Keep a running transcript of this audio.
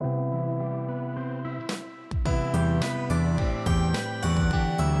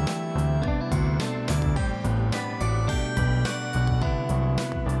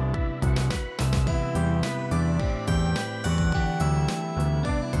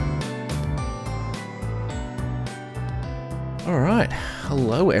All right.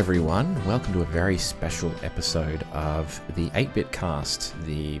 Hello, everyone. Welcome to a very special episode of the 8-Bit Cast,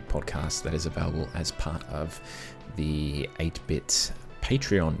 the podcast that is available as part of the 8-Bit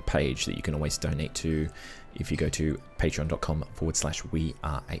Patreon page that you can always donate to if you go to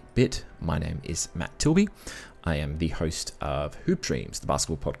patreon.com/weare8bit. My name is Matt Tilby. I am the host of Hoop Dreams, the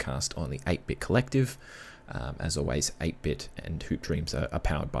basketball podcast on the 8-Bit Collective. As always, 8-Bit and Hoop Dreams are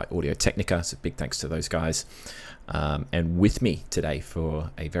powered by Audio Technica, so big thanks to those guys. And with me today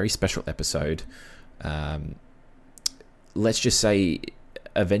for a very special episode, let's just say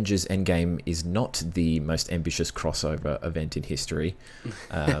Avengers Endgame is not the most ambitious crossover event in history,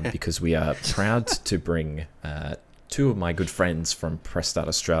 because we are proud to bring two of my good friends from Press Start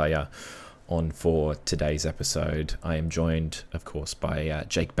Australia on for today's episode. I am joined, of course, by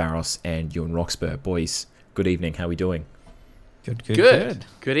Jake Barros and Ewan Roxburgh. Boys, good evening. How are we doing?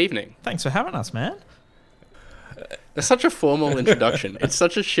 Good evening. Thanks for having us, man. It's such a formal introduction. It's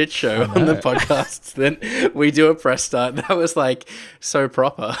such a shit show on the podcast. Then we do a press start. That was like so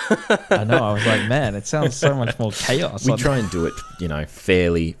proper. I know. I was like, man, it sounds so much more chaos. We try and do it,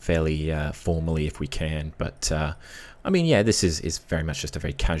 fairly formally if we can. But I mean, yeah, this is very much just a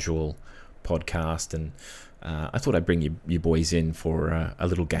very casual podcast, and I thought I'd bring you boys in for a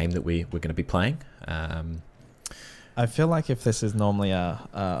little game that we're going to be playing. I feel like if this is normally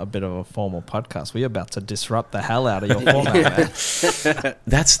a bit of a formal podcast, we're about to disrupt the hell out of your format, man.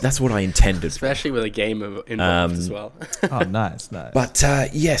 That's what I intended. Especially with a game involved as well. Oh, nice. But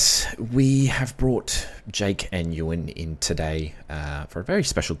yes, we have brought Jake and Ewan in today for a very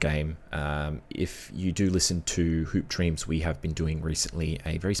special game. If you do listen to Hoop Dreams, we have been doing recently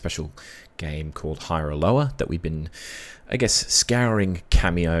a very special game called Higher or Lower that we've been, I guess, scouring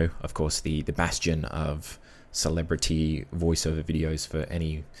Cameo, of course, the bastion of celebrity voiceover videos for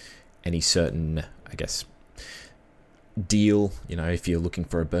any certain, I guess, deal. If you're looking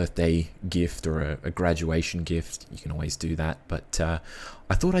for a birthday gift or a graduation gift, you can always do that. But I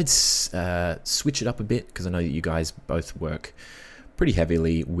thought I'd switch it up a bit, because I know that you guys both work pretty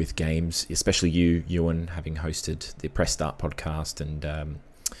heavily with games, especially you, Ewan, having hosted the Press Start podcast, and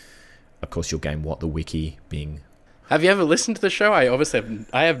of course your game What the Wiki being... Have you ever listened to the show? I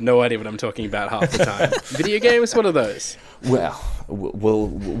have no idea what I'm talking about half the time. Video games? What are those? Well,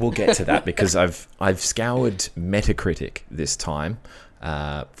 we'll get to that, because I've scoured Metacritic this time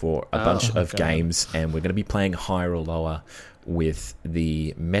for a bunch of games, and we're going to be playing Higher or Lower with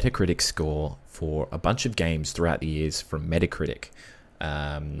the Metacritic score for a bunch of games throughout the years from Metacritic.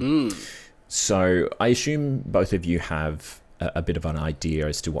 So I assume both of you have a bit of an idea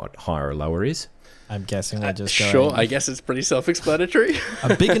as to what Higher or Lower is. I'm guessing we're just sure. I guess it's pretty self-explanatory.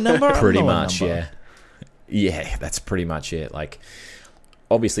 A bigger number, or pretty a lower much, number? yeah. That's pretty much it. Like,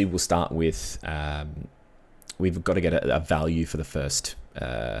 obviously, we'll start with we've got to get a value for the first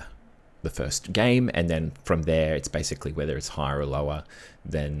game, and then from there, it's basically whether it's higher or lower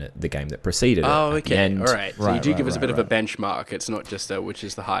than the game that preceded it. Oh, okay, all right. So Right, you do give us a bit right. of a benchmark. It's not just which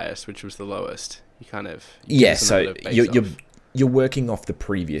is the highest, which was the lowest. You kind of So you're working off the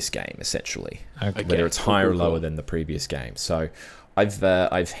previous game, essentially, Okay. whether it's higher or Cool. lower than the previous game. So I've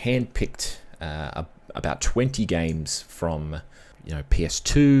handpicked about 20 games from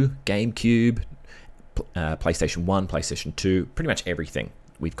PS2, GameCube, PlayStation 1, PlayStation 2, pretty much everything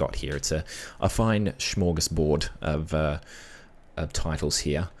we've got here. It's a fine smorgasbord of titles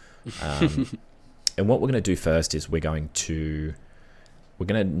here. And what we're going to do first is we're going to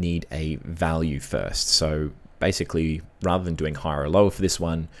need a value first. So basically, rather than doing higher or lower for this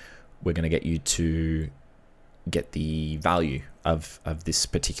one, we're going to get you to get the value of this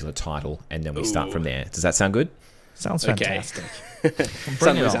particular title, and then we start from there. Does that sound good? Sounds Okay. fantastic.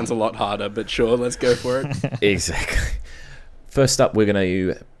 Suddenly sounds a lot harder, but sure, let's go for it. Exactly. First up, we're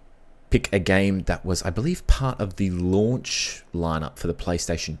going to pick a game that was, I believe, part of the launch lineup for the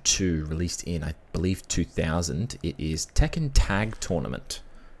PlayStation 2, released in, I believe, 2000. It is Tekken Tag Tournament.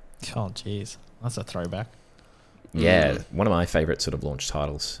 Oh, jeez. That's a throwback. Yeah, one of my favorite sort of launch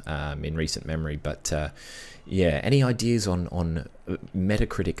titles in recent memory. But yeah, any ideas on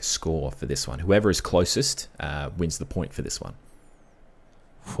Metacritic score for this one? Whoever is closest wins the point for this one.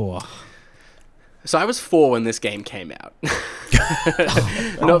 Whew. So I was 4 when this game came out.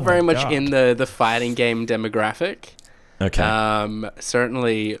 Not very much God. in the fighting game demographic. Okay.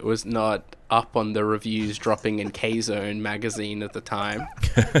 Certainly was not up on the reviews dropping in K-Zone magazine at the time.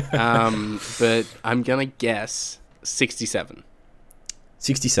 But I'm going to guess 67.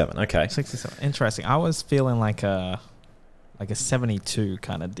 67, okay. 67. Interesting. I was feeling like a 72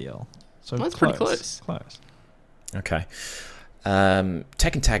 kind of deal. So Well, that's pretty close. Close. Okay.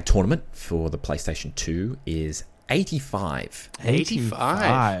 Tekken Tag Tournament for the PlayStation 2 is 85.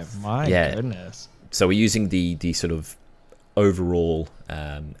 85. My Yeah. goodness. So we're using the sort of overall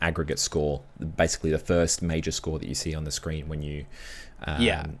aggregate score, basically the first major score that you see on the screen when you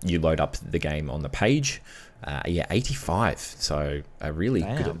you load up the game on the page. 85. So a really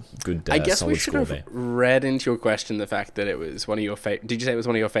good I guess we solid should score have there. read into your question the fact that it was one of your did you say it was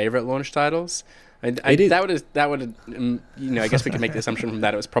one of your favorite launch titles? It is. That would I guess we could make the assumption from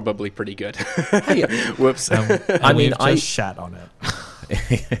that it was probably pretty good. Hey, Whoops. I mean, We've just shat on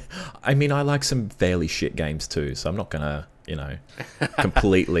it. I mean, I like some fairly shit games too, so I'm not gonna,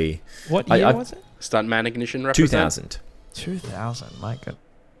 completely. What year was it? Stuntman Ignition represent? 2000. 2000. My God.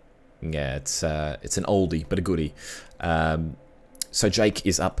 Yeah, it's an oldie but a goodie. So Jake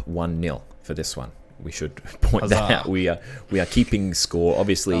is up 1-0 for this one. We should point that Huzzah. out. We are keeping score.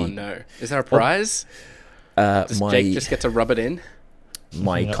 Obviously, Oh no. Is there a prize? Does my Jake just get to rub it in?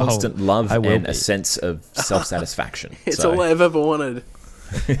 my Oh, constant love I will and be. a sense of self-satisfaction. It's So, all I've ever wanted.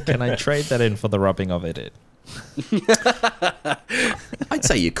 Can I trade that in for the rubbing of it in? I'd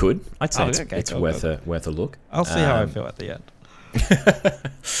say you could. I'd say Oh, it's, okay, it's cool, worth cool. worth a look. I'll see how I feel at the end.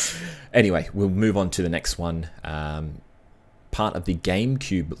 Anyway, we'll move on to the next one. Part of the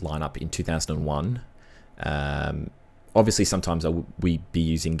GameCube lineup in 2001. Obviously, sometimes we be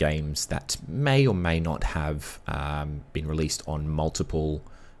using games that may or may not have been released on multiple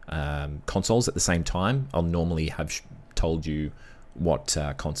consoles at the same time. I'll normally have told you what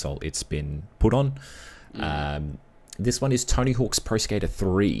console it's been put on. This one is Tony Hawk's Pro Skater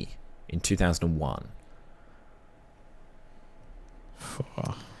 3 in 2001.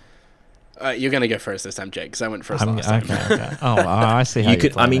 You're gonna go first this time, Jake, because I went first last time. Okay. Oh, I see how You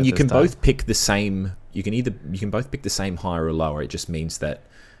can. I mean, you can time. both pick the same. You can both pick the same higher or lower. It just means that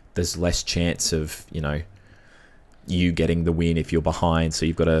there's less chance of you getting the win if you're behind. So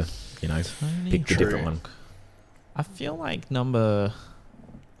you've got to pick the different one. I feel like number.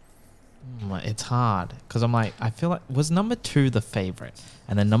 It's hard because I'm like, I feel like was number 2 the favorite,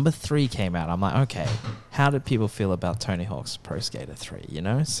 and then number 3 came out. I'm like, okay, how did people feel about Tony Hawk's Pro Skater 3?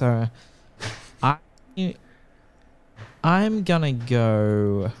 So I'm gonna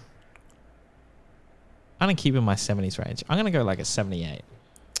go. I'm gonna keep in my 70s range. I'm gonna go like a 78.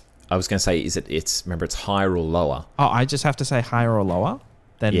 I was going to say, remember, it's higher or lower Oh, I just have to say higher or lower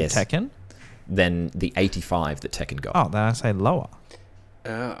than Yes. Tekken. than the 85 that Tekken got. Oh, then I say lower.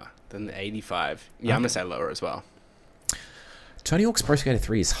 Then the 85. Yeah, I'm gonna say lower as well. Tony Hawk's Pro Skater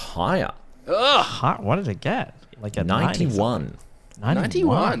 3 is higher. Ugh. What did it get? Like a 91.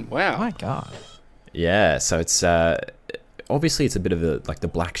 91. Wow. Oh my God. Yeah, so it's obviously it's a bit of the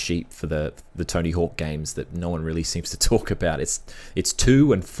black sheep for the Tony Hawk games that no one really seems to talk about. It's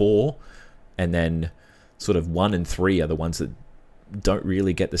 2 and 4, and then sort of 1 and 3 are the ones that don't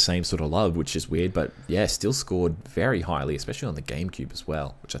really get the same sort of love, which is weird. But yeah, still scored very highly, especially on the GameCube as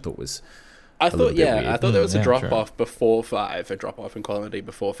well, which I thought was. I little thought bit weird. I thought there was a Yeah, drop true. off before 5, a drop off in quality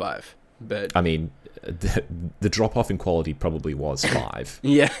before 5. But I mean, the drop off in quality probably was 5.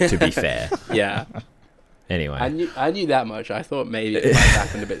 yeah, To be fair, yeah. anyway. I knew that much. I thought maybe it might have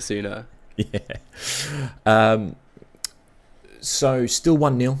happened a bit sooner. Yeah. So still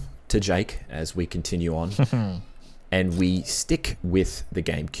 1-0 to Jake as we continue on. And we stick with the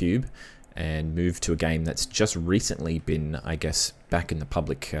GameCube and move to a game that's just recently been, I guess, back in the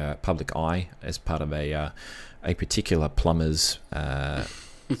public eye as part of a particular plumber's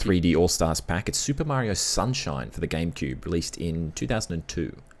 3D All-Stars pack. It's Super Mario Sunshine for the GameCube, released in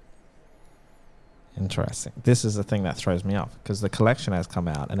 2002. Interesting. This is the thing that throws me off because the collection has come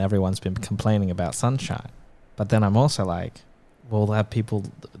out and everyone's been complaining about Sunshine. But then I'm also like, well, have people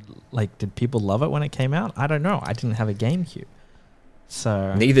did people love it when it came out? I don't know. I didn't have a GameCube.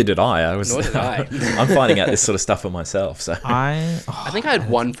 So Neither did I. Nor did I. I'm finding out this sort of stuff for myself. So I think I had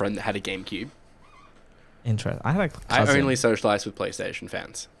one friend that had a GameCube. Interesting. I had a I cousin. only socialized with PlayStation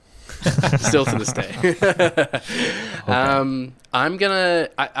fans. Still to this day. I'm gonna.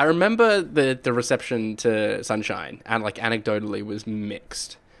 I remember the reception to Sunshine, and anecdotally was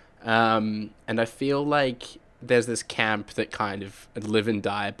mixed. And I feel like there's this camp that kind of live and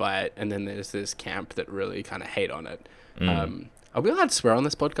die by it, and then there's this camp that really kind of hate on it. Are we allowed to swear on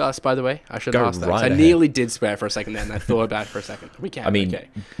this podcast, by the way? I should Go ask that. 'cause right I ahead. nearly did swear for a second then, and I thought about it for a second. We can. I mean, okay.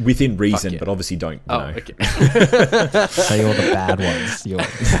 within reason, yeah. but obviously don't. Oh, know. okay. Say all the bad ones.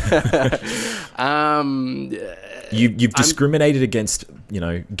 You've discriminated against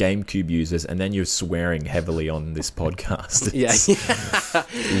GameCube users, and then you're swearing heavily on this podcast. Yeah.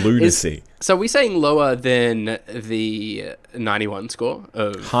 Lunacy. So are we saying lower than the 91 score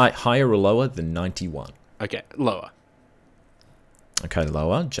of... Higher or lower than 91? Okay, lower. Okay,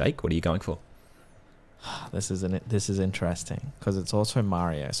 lower. Jake, what are you going for? This is interesting because it's also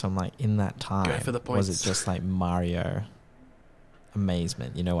Mario. So I'm like, in that time, for the was points. it just like Mario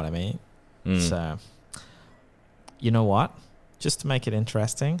amazement? You know what I mean? So, you know what? Just to make it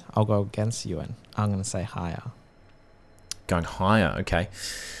interesting, I'll go against you and I'm going to say higher. Going higher, okay.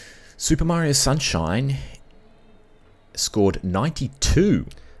 Super Mario Sunshine scored 92.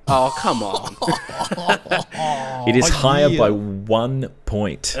 Oh, come on. It is higher yeah. by 1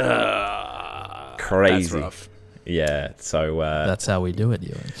 point. Crazy. That's rough. Yeah, so That's how we do it,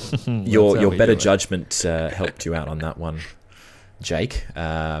 Ewan. your better judgment helped you out on that one, Jake.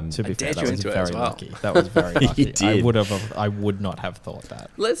 To be fair, dared that you was into it very as well. lucky. That was very lucky. You did. I would not have thought that.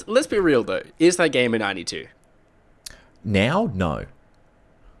 Let's be real though. Is that game a 92? Now, no.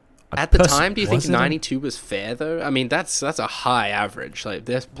 At the time, do you think wasn't it? 92 was fair though? I mean, that's a high average. Like,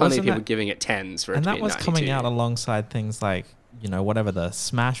 there's plenty Wasn't of people that- giving it 10s for it And to that be was 92. coming out alongside things like, you know, whatever the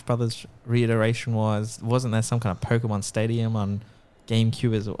Smash Brothers reiteration was. Wasn't there some kind of Pokemon Stadium on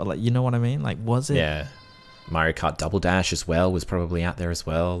GameCube as well? Like, you know what I mean? Like, was it? Yeah. Mario Kart Double Dash as well was probably out there as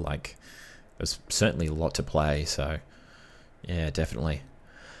well. Like, there's certainly a lot to play. So, yeah, definitely.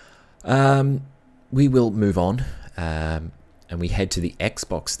 We will move on. And we head to the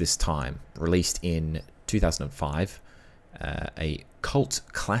Xbox this time, released in 2005. A cult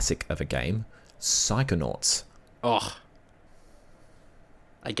classic of a game, Psychonauts. Oh.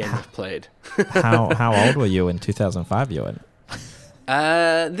 A game I've played. How old were you in 2005, Ewan?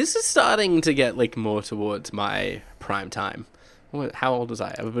 This is starting to get like more towards my prime time. How old was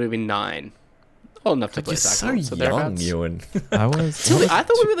I? I would have been 9. Old enough to But play you're so Psychonauts. So young, thereabouts. Ewan. I was. Really? I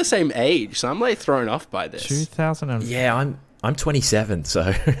thought we were the same age, so I'm like thrown off by this. 2000 and Yeah, I'm 27, so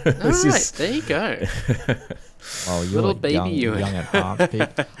All this right, is there you go. well, you're Little baby young, Ewan. young at heart. Pete.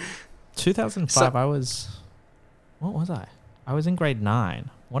 2005, So- I was. What was I? I was in grade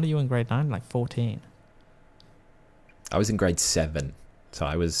 9. What are you in grade 9? Like 14. I was in grade 7, so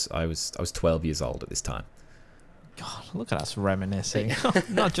I was 12 years old at this time. God, look at us reminiscing.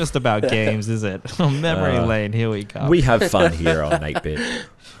 Not just about games, is it? Memory lane. Here we go. We have fun here on 8-bit.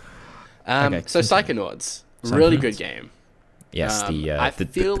 Okay, So continue. Psychonauts, really Psychonauts. good game. Yes, I the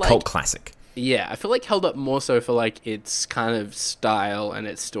feel cult like- classic. Yeah, I feel like held up more so for like its kind of style and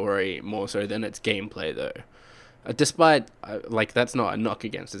its story more so than its gameplay though. Despite like that's not a knock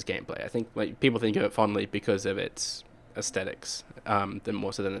against its gameplay. I think like people think of it fondly because of its aesthetics, than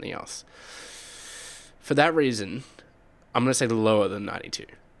more so than anything else. For that reason, I'm gonna say lower than 92.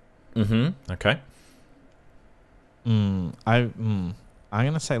 Mm-hmm. Okay. I'm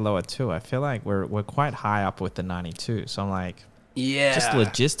gonna say lower too. I feel like we're quite high up with the 92. So I'm like, Yeah. just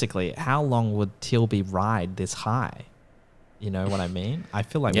logistically, how long would Tilby ride this high? You know what I mean? I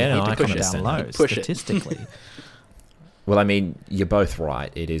feel like Yeah, we no, need I to can come down understand low that. Push it. statistically. Well, I mean, you're both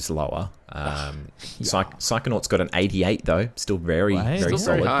right. It is lower. Psychonauts got an 88 though. Still very, Well, hey, very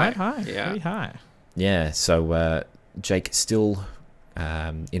Still very solid. high. Quite high. Yeah. Very high. Yeah. So Jake still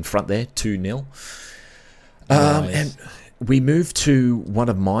in front there, 2-0. Nice. And we move to one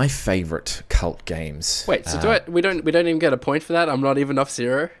of my favorite cult games. Wait, so we don't even get a point for that? I'm not even off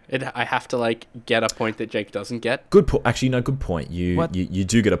 0. I have to like get a point that Jake doesn't get. Good point. Actually, no, good point. What? You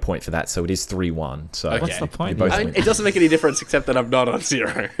do get a point for that, so it is 3-1. So Okay. What's the point? you both I mean, win. it doesn't make any difference except that I'm not on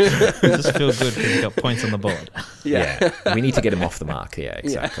 0. You just feel good because you got points on the board. Yeah. We need to get him off the mark. Yeah,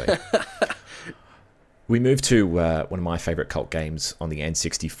 exactly. We move to one of my favorite cult games on the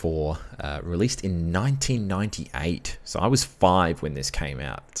N64, released in 1998. So I was 5 when this came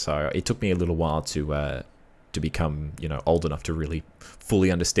out. So it took me a little while to become, old enough to really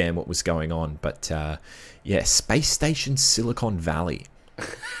fully understand what was going on. But yeah, Space Station Silicon Valley.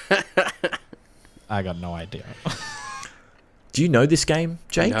 I got no idea. Do you know this game,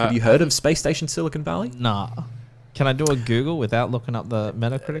 Jake? No. Have you heard of Space Station Silicon Valley? Nah. Can I do a Google without looking up the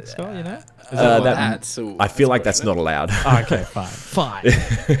Metacritic score, you know? Is Uh, that That's I feel like that's not allowed. oh, okay, fine.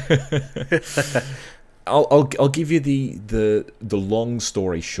 I'll give you the long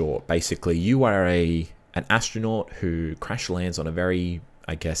story short. Basically, you are an astronaut who crash lands on a very,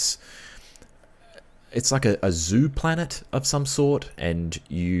 I guess, it's like a zoo planet of some sort, and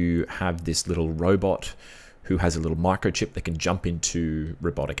you have this little robot who has a little microchip that can jump into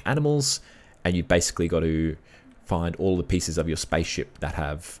robotic animals, and you basically got to find all the pieces of your spaceship that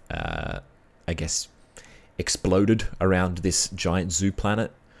have, I guess, exploded around this giant zoo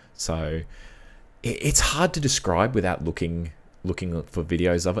planet. So it's hard to describe without looking for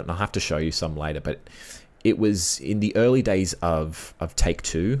videos of it, and I'll have to show you some later. But it was in the early days of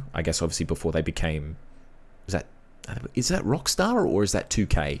Take-Two, I guess, obviously before they became, is that Rockstar or is that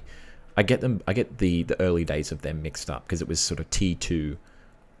 2K? I get the early days of them mixed up because it was sort of T2.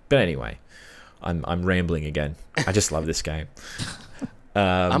 But anyway, I'm rambling again. I just love this game.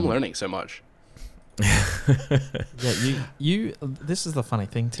 I'm learning so much. Yeah, you. This is the funny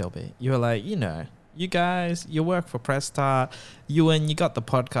thing, Tilby. You were like, you guys, you work for Press Start. You got the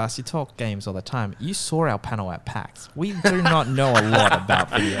podcast. You talk games all the time. You saw our panel at PAX. We do not know a lot about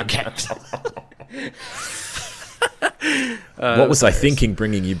video games. What was I thinking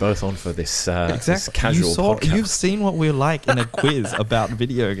bringing you both on for this, this casual podcast? You've seen what we're like in a quiz about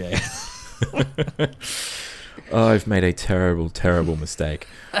video games. Oh, I've made a terrible, terrible mistake.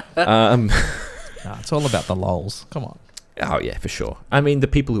 No, it's all about the lols. Come on. Oh, yeah, for sure. I mean, the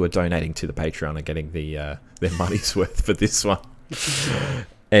people who are donating to the Patreon are getting their money's worth for this one.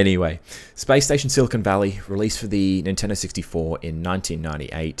 Anyway, Space Station Silicon Valley, released for the Nintendo 64 in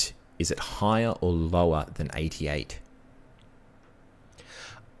 1998. Is it higher or lower than 88?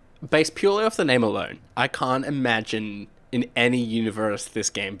 Based purely off the name alone, I can't imagine in any universe this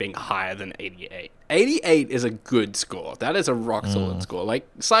game being higher than 88. 88 is a good score. That is a rock solid score. Like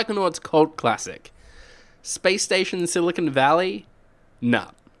Psychonauts cult classic. Space Station Silicon Valley?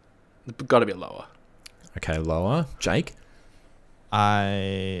 Nah. Gotta be lower. Okay, lower. Jake?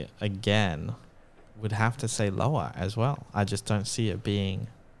 I, again, would have to say lower as well. I just don't see it being...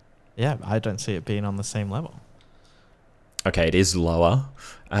 Yeah, I don't see it being on the same level. Okay, it is lower.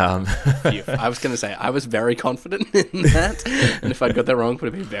 I was going to say, I was very confident in that. And if I got that wrong, it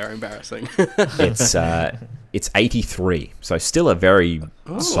would have been very embarrassing. It's 83. So still a very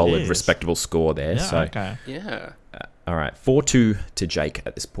solid, is. respectable score there. Yeah, so, okay. Yeah. All right, 4-2 to Jake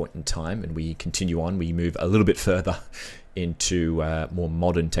at this point in time. And we continue on. We move a little bit further into more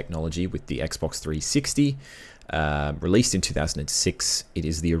modern technology with the Xbox 360. Released in 2006. It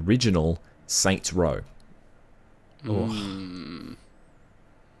is the original Saints Row.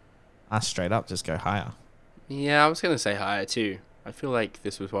 I straight up just go higher. Yeah, I was going to say higher too. I feel like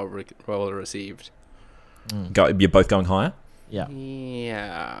this was well received. You're both going higher? Yeah.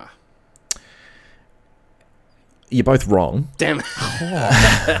 Yeah. You're both wrong. Damn it.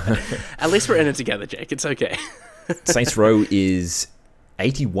 At least we're in it together, Jake. It's okay. Saints Row is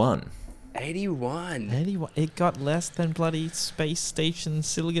 81. 81. 81. It got less than bloody Space Station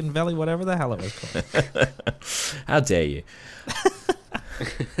Silicon Valley, whatever the hell it was called. How dare you?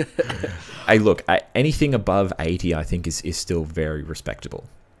 Hey, look, anything above 80, I think, is still very respectable.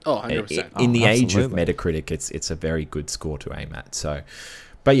 Oh, 100%. In the age of absolutely. Metacritic, it's a very good score to aim at. So,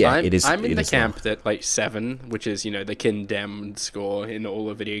 but yeah, it is. I'm in it the is camp that like 7, which is the condemned score in all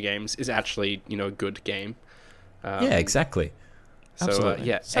of video games, is actually a good game. Yeah, exactly. So Absolutely.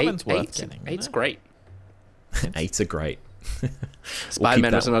 yeah, 7's worth getting, eight's isn't it? great. 8's are great.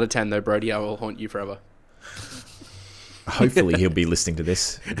 Spider-Man that was another 10 though, Brody. I will haunt you forever. Hopefully, he'll be listening to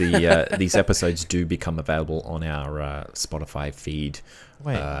this. These episodes do become available on our Spotify feed.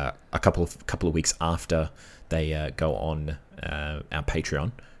 Wait. A couple of weeks after they go on our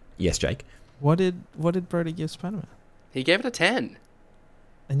Patreon. Yes, Jake. What did Brody give Spider-Man? He gave it a 10.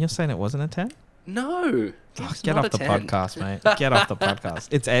 And you're saying it wasn't a 10? No. Get off the podcast, mate. Get off the podcast.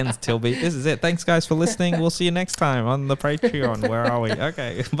 It ends, Tilby. This is it. Thanks, guys, for listening. We'll see you next time on the Patreon. Where are we?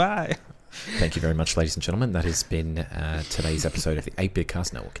 Okay, bye. Thank you very much, ladies and gentlemen. That has been today's episode of the 8-Bit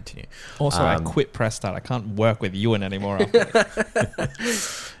Cast. Now we'll continue. Also, I quit Press Start. I can't work with Ewan anymore.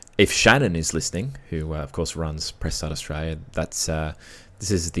 If Shannon is listening, who of course runs Press Start Australia, this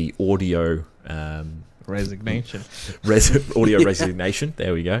is the audio Resignation. Audio resignation.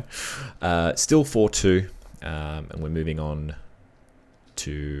 There we go. Still 4-2, and we're moving on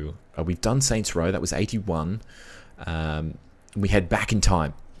to. We've done Saints Row. That was 81. We head back in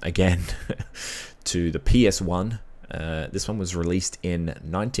time again to the PS1. This one was released in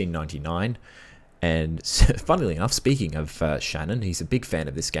 1999. And funnily enough, speaking of Shannon, he's a big fan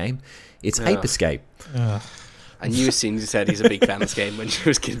of this game. It's Ape Escape. I knew as soon as you said he's a big fan of this game when she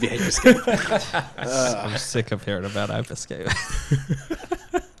was going to be Ape Escape. I'm sick of hearing about Ape Escape.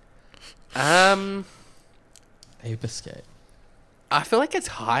 Ape Escape. I feel like it's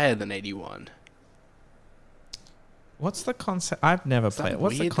higher than 81. What's the concept? I've never Is that played it.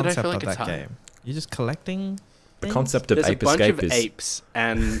 What's the weird that I concept feel of like it's that high? game? You're just collecting The things? concept of There's a Ape bunch Escape of is apes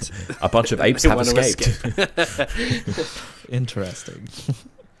and a bunch of apes they have want to escaped. escape. Interesting.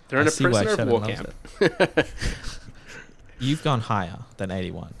 They're in I a see why prisoner of Shannon war loves camp. it. You've gone higher than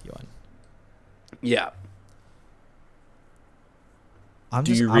 81, Ewan. Yeah.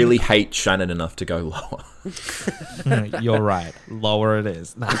 Do you really hate Shannon enough to go lower? You're right. Lower it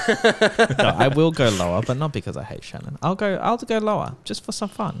is. No. No, I will go lower, but not because I hate Shannon. I'll go lower just for some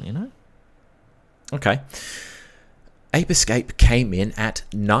fun, Okay. Ape Escape came in at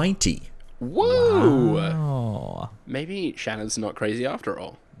 90. Whoa! Wow. Maybe Shannon's not crazy after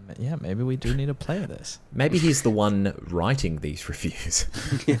all. Yeah, maybe we do need to play this. Maybe he's the one writing these reviews.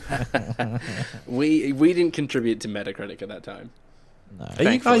 We didn't contribute to Metacritic at that time. No.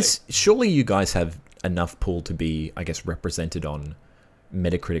 Are you guys? Surely you guys have enough pull to be, I guess, represented on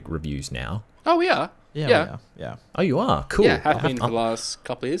Metacritic reviews now. Oh, we are. Yeah. Oh, you are. Cool. Yeah, have been for the last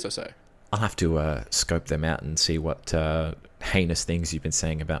couple of years or so. I'll have to scope them out and see what heinous things you've been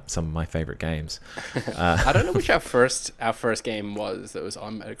saying about some of my favorite games. I don't know which our first game was that was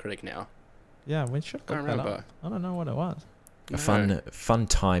on Metacritic now. Yeah, we should look I that remember. up. I don't know what it was. A fun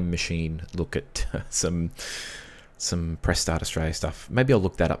time machine look at some Press Start Australia stuff. Maybe I'll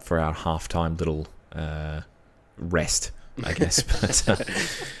look that up for our halftime little rest, I guess.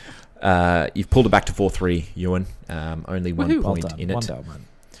 But you've pulled it back to 4-3, Ewan. Only 1 Woohoo. point Well done. in it. Well done, man.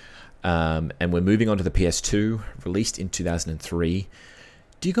 And we're moving on to the PS2, released in 2003.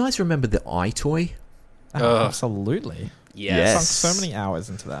 Do you guys remember the iToy? Oh, absolutely. Yes. Sunk so many hours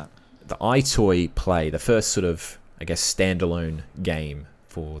into that. The iToy Play, the first sort of, I guess, standalone game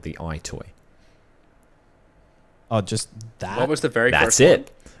for the iToy. Oh, just that? What was the very That's first it. one?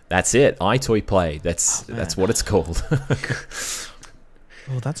 That's it. iToy Play. That's what it's called.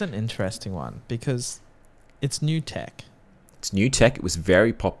 Oh, that's an interesting one because it's new tech. It's new tech. It was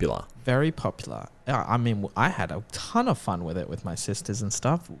very popular. Very popular. I mean, I had a ton of fun with it with my sisters and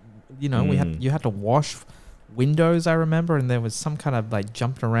stuff. You know, you had to wash windows, I remember, and there was some kind of like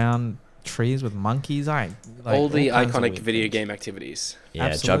jumping around trees with monkeys. All the iconic video game activities. Yeah,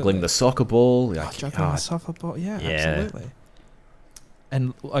 Absolutely. juggling the soccer ball. Juggling the soccer ball. Yeah, absolutely.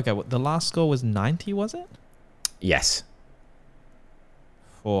 And okay, the last score was 90, was it? Yes.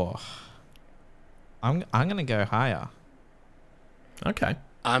 Oh, I'm gonna go higher. Okay.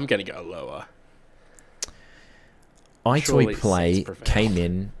 I'm going to go lower. iToy Play came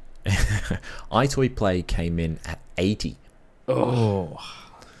in. iToy Play came in at 80. Oh,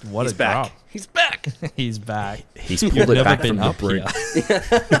 what He's a back. drop! He's back. He's back. He's pulled it back from the up brink.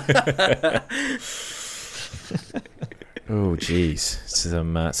 Oh, geez.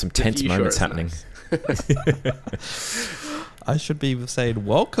 Some tense moments happening. Nice. I should be saying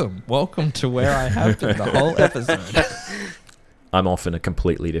welcome to where I have been the whole episode. I'm off in a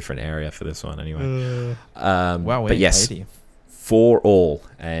completely different area for this one anyway. Wow, but yes, 80. 4-all.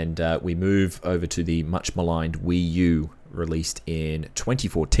 And we move over to the much maligned Wii U, released in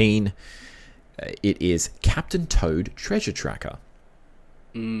 2014. It is Captain Toad Treasure Tracker.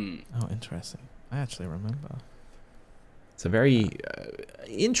 Oh, interesting. I actually remember. It's a very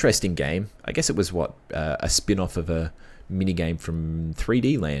interesting game. I guess it was a spin-off of a minigame from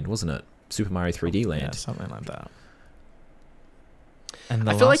 3D Land, wasn't it? Super Mario 3D Land. Yeah, something like that. And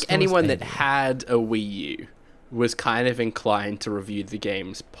I feel like anyone that had a Wii U was kind of inclined to review the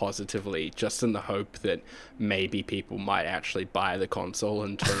games positively, just in the hope that maybe people might actually buy the console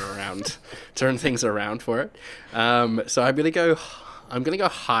and turn things around for it. So I'm gonna go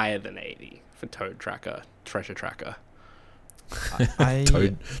higher than 80 for Treasure Tracker. Toad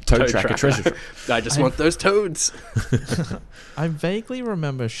Tracker Treasure Tracker. I just want those toads. I vaguely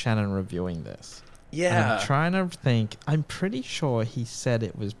remember Shannon reviewing this. And Yeah. I'm trying to think. I'm pretty sure he said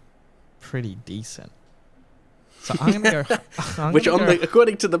it was pretty decent. So I'm gonna go. Which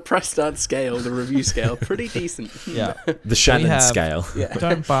according to the Press Start scale, the review scale, pretty decent. Yeah. The Shannon have- scale. Yeah.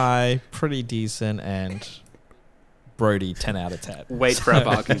 Don't buy, pretty decent, and Brody 10 out of 10. Wait for our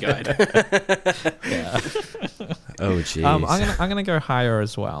bargain guide. Yeah. Oh, jeez. I'm gonna go higher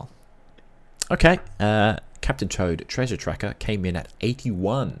as well. Okay. Captain Toad Treasure Tracker came in at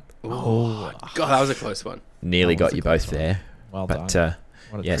 81. Oh, God, that was a close one. Nearly That was got a you close both one. there. Well But done.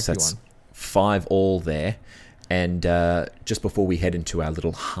 What a yes, tricky that's one. 5-all there. And just before we head into our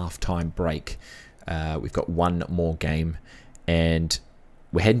little halftime break, we've got one more game, and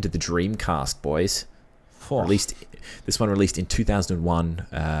we're heading to the Dreamcast, boys. This one released in 2001.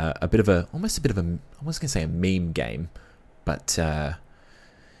 Almost I was going to say a meme game, but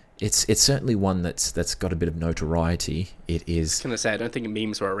it's certainly one that's got a bit of notoriety. It I is was going to say, I don't think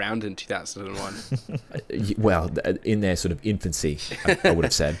memes were around in 2001. well, in their sort of infancy, I would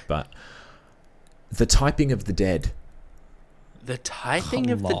have said, but The Typing of the Dead. The Typing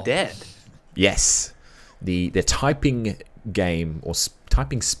of the Dead. Yes, the typing game or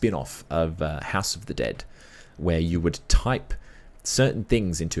typing spin-off of House of the Dead, where you would type certain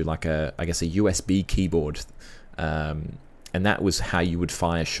things into like a USB keyboard, and that was how you would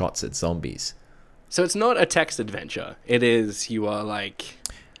fire shots at zombies. So it's not a text adventure. It is, you are like...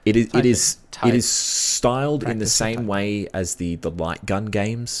 It is Type. styled in the Practice same typing. way as the light gun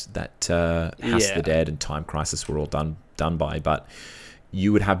games that House of Yeah. the Dead and Time Crisis were all done by, but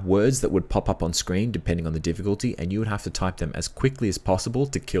you would have words that would pop up on screen depending on the difficulty, and you would have to type them as quickly as possible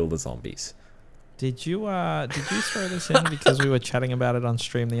to kill the zombies. Did you throw this in because we were chatting about it on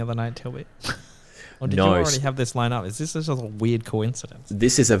stream the other night, Tilby? Or did you already have this line up? Is this just a weird coincidence?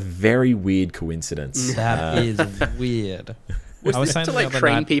 This is a very weird coincidence. That is weird. Was I was this saying to the like other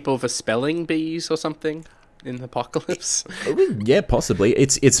train night- people for spelling bees or something in the apocalypse? Yeah, possibly.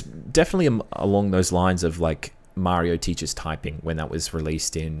 It's definitely along those lines of like Mario teaches typing when that was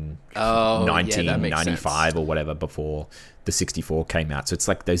released in Oh, yeah, that makes 1995 sense. or whatever, before the 64 came out. So it's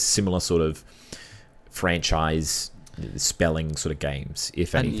like those similar sort of franchise spelling sort of games,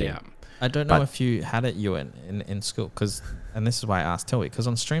 if And anything. Yeah. I don't know But- if you had it, Ewan, in school, and this is why I asked Tilly, because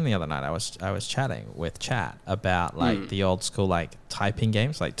on stream the other night I was chatting with Chat about like the old school like typing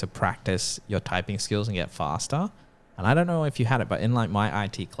games, like to practice your typing skills and get faster. And I don't know if you had it, but in like my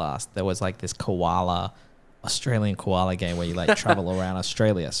IT class, there was like this Australian koala game where you like travel around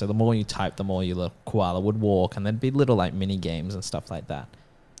Australia. So the more you type, the more your koala would walk, and there'd be little like mini games and stuff like that.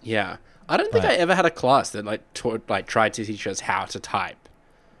 Yeah. I don't think Right. I ever had a class that tried to teach us how to type.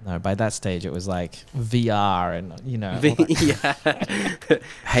 No, by that stage it was like VR and all that. Yeah.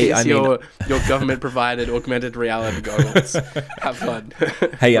 Hey, I Here's mean, your government provided augmented reality goggles. Have fun.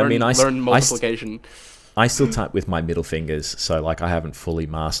 Hey, I learn, mean, learn multiplication. I still type with my middle fingers, so like I haven't fully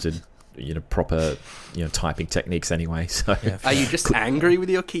mastered, proper, typing techniques anyway. So Yeah, Are you just angry with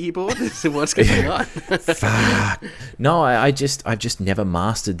your keyboard? What's going on? fuck. No, I've just never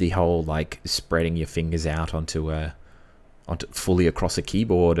mastered the whole like spreading your fingers out onto fully across a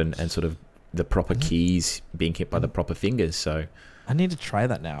keyboard and sort of the proper keys being hit by the proper fingers. So I need to try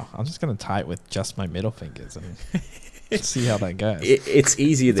that now. I'm just going to type with just my middle fingers and see how that goes. it's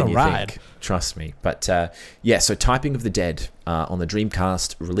easier than a you ride. think. Trust me. But yeah, so Typing of the Dead on the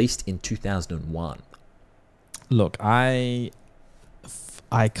Dreamcast, released in 2001. Look, I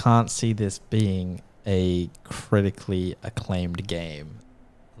can't see this being a critically acclaimed game.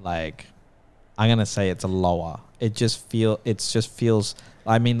 Like, I'm going to say it's a lower. It just feels,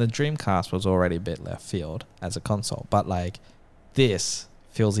 I mean, the Dreamcast was already a bit left field as a console, but like this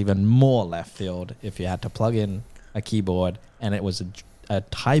feels even more left field if you had to plug in a keyboard and it was a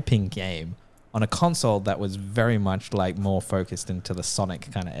typing game on a console that was very much like more focused into the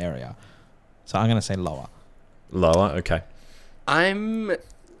Sonic kind of area. So I'm going to say lower. Lower, okay. I'm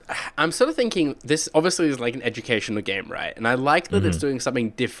sort of thinking this obviously is like an educational game, right? And I like that it's doing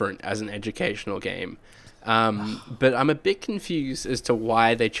something different as an educational game. But I'm a bit confused as to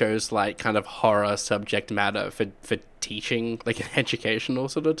why they chose like kind of horror subject matter for teaching, like an educational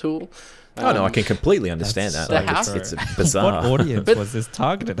sort of tool. Oh no, I can completely understand that. That's Like, so it's bizarre. What audience was this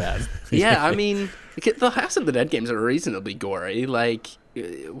targeted at? Yeah, I mean, the House of the Dead games are reasonably gory. Like,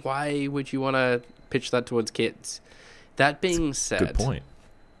 why would you want to pitch that towards kids? That being said, Good point.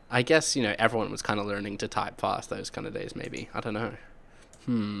 I guess, everyone was kind of learning to type fast those kind of days, maybe. I don't know.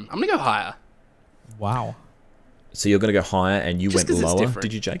 I'm going to go higher. Wow. So you're going to go higher, and you Just went 'cause it's lower. different.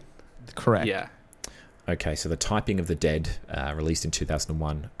 Did you, Jake? Correct. Yeah. Okay, so the Typing of the Dead, released in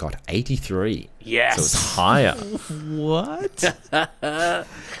 2001, got 83. Yes. So it's higher. What?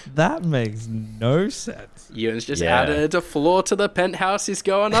 That makes no sense. Ewan's just Yeah. added a floor to the penthouse. He's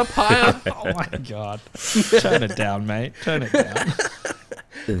going up higher. Oh my god. Turn it down, mate. Turn it down.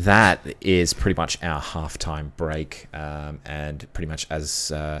 That is pretty much our halftime break, and pretty much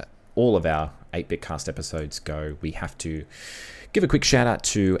as all of our 8-Bit Cast episodes go, we have to give a quick shout out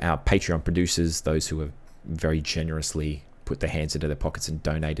to our Patreon producers, those who have very generously put their hands into their pockets and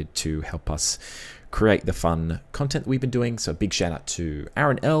donated to help us create the fun content that we've been doing. So a big shout out to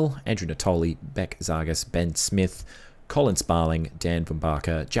Aaron L., Andrew Natoli, Beck Zargas, Ben Smith, Colin Sparling, Dan Von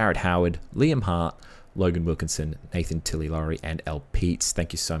Barker, Jared Howard, Liam Hart, Logan Wilkinson, Nathan Tilley-Laurie, and L. Peets.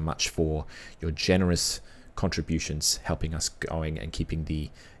 Thank you so much for your generous contributions, helping us going and keeping the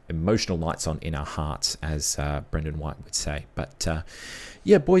emotional lights on in our hearts, as Brendan White would say. But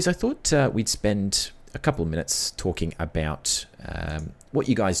yeah, boys, I thought we'd spend a couple of minutes talking about what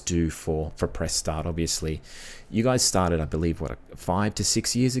you guys do for Press Start. Obviously, you guys started, I believe, 5 to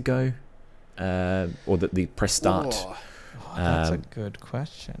 6 years ago, or the Press Start. Oh. Oh, that's a good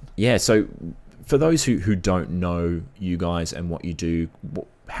question. Yeah, so for those who don't know you guys and what you do,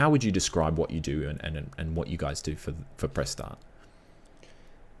 how would you describe what you do and what you guys do for Press Start?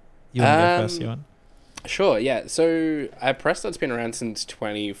 You want to go first, Ewan? Sure, yeah. So Press Start's been around since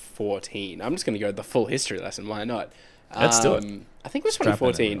 2014. I'm just going to go the full history lesson. Why not? Let's do it. I think it was Strap in,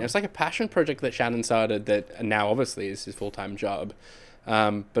 2014. It everyone. was like a passion project that Shannon started that now obviously is his full-time job.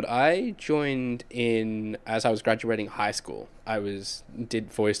 But I joined in as I was graduating high school. I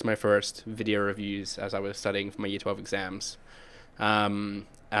voiced my first video reviews as I was studying for my Year 12 exams. And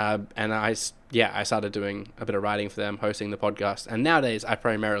I started doing a bit of writing for them, hosting the podcast. And nowadays, I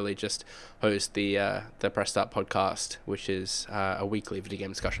primarily just host the Press Start podcast, which is a weekly video game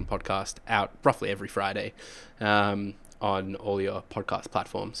discussion podcast out roughly every Friday on all your podcast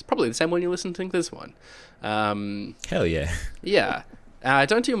platforms. Probably the same one you listen to this one. Hell yeah. Yeah. I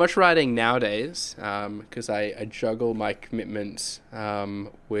don't do much writing nowadays because I juggle my commitments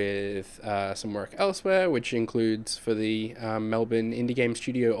with some work elsewhere, which includes for the Melbourne indie game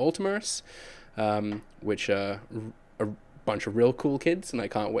studio Ultimerse, which are a bunch of real cool kids, and I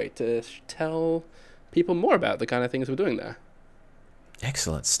can't wait to tell people more about the kind of things we're doing there.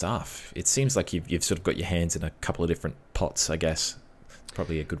 Excellent stuff. It seems like you've sort of got your hands in a couple of different pots, I guess.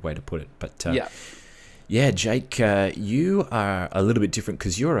 Probably a good way to put it. But yeah. Yeah, Jake, you are a little bit different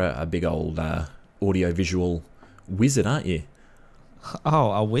because you're a big old audio-visual wizard, aren't you?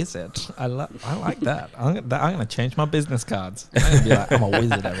 Oh, a wizard. I like that. I'm going to change my business cards. I'm going to be like, I'm a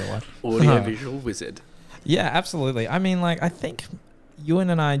wizard, everyone. Audio-visual wizard. Yeah, absolutely. I mean, like, I think Ewan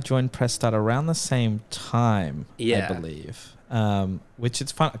and I joined Press Start around the same time, I believe. Which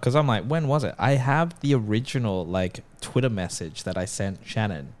is fun because I'm like, when was it? I have the original, like, Twitter message that I sent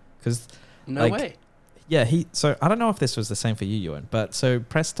Shannon. Because, no way. Yeah, so I don't know if this was the same for you, Ewan, but so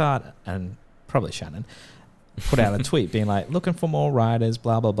Press Start and probably Shannon put out a tweet being like, looking for more writers,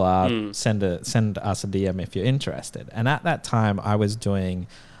 blah, blah, blah. Send us a DM if you're interested. And at that time, I was doing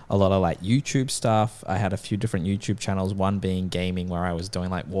a lot of like YouTube stuff. I had a few different YouTube channels, one being gaming where I was doing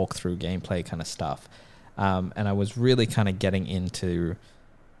like walkthrough gameplay kind of stuff. And I was really kind of getting into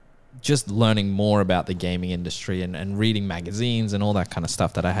just learning more about the gaming industry and reading magazines and all that kind of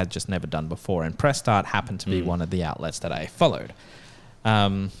stuff that I had just never done before. And Press Start happened to be one of the outlets that I followed.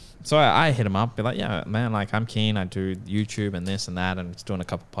 So I hit him up, be like, yeah, man, like I'm keen. I do YouTube and this and that, and was doing a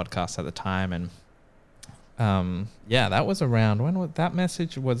couple podcasts at the time. And yeah, that was around, when was that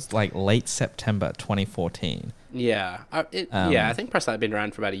message? Was like late September 2014. Yeah. I think Press Start had been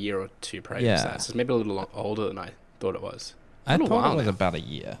around for about a year or two previous to that. So maybe a little older than I thought it was. I thought it was about a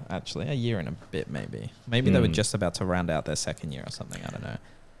year, actually. A year and a bit, maybe. Maybe they were just about to round out their second year or something. I don't know.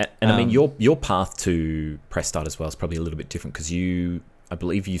 And I mean, your path to Press Start as well is probably a little bit different because I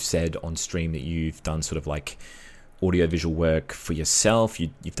believe you said on stream that you've done sort of like audiovisual work for yourself.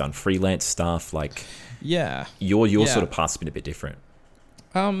 You've done freelance stuff. Like, yeah, your sort of path's been a bit different.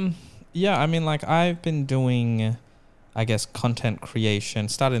 Yeah, I mean, like I've been doing, I guess, content creation.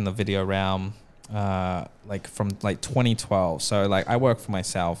 Started in the video realm. Like from like 2012. So like I work for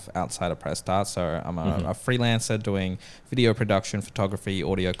myself outside of Press Start. So I'm a freelancer doing video production, photography,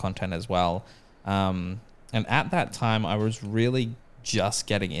 audio content as well. And at that time I was really just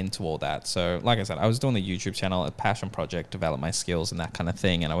getting into all that. So like I said, I was doing the YouTube channel, a passion project, develop my skills and that kind of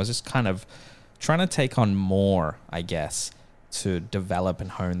thing. And I was just kind of trying to take on more, I guess, to develop and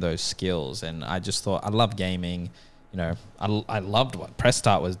hone those skills. And I just thought, I love gaming. You know, I loved what Press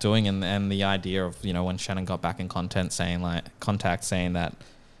Start was doing, and the idea of, you know, when Shannon got back in contact saying that,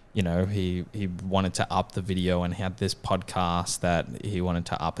 you know, he wanted to up the video and he had this podcast that he wanted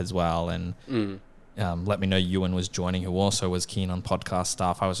to up as well, and let me know Ewan was joining, who also was keen on podcast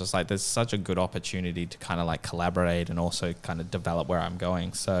stuff. I was just like, there's such a good opportunity to kind of like collaborate and also kind of develop where I'm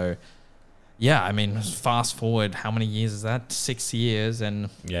going. So yeah, I mean, fast forward, how many years is that? 6 years, and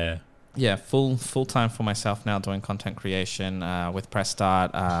yeah, full time for myself now doing content creation with Press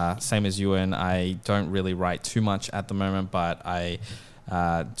Start. Same as you, and I don't really write too much at the moment, but I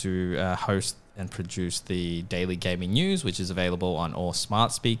do host and produce the Daily Gaming News, which is available on all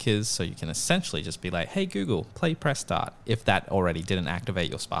smart speakers. So you can essentially just be like, hey, Google, play Press Start, if that already didn't activate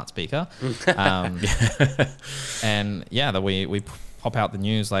your smart speaker. And yeah, we pop out the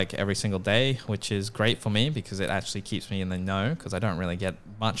news like every single day, which is great for me because it actually keeps me in the know, because I don't really get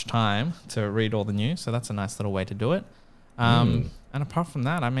much time to read all the news. So that's a nice little way to do it. And apart from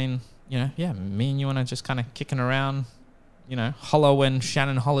that, I mean, you know, yeah, me and you are just kind of kicking around, you know, hollow when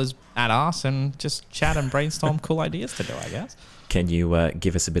Shannon hollers at us, and just chat and brainstorm cool ideas to do, I guess. Can you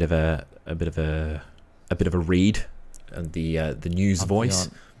give us a bit of a read of the news voice?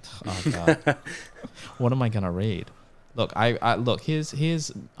 Oh God. What am I gonna read? Look,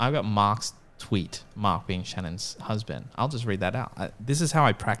 here's I've got Mark's tweet, Mark being Shannon's husband. I'll just read that out. This is how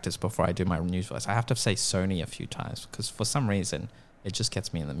I practice before I do my news voice. I have to say Sony a few times because for some reason it just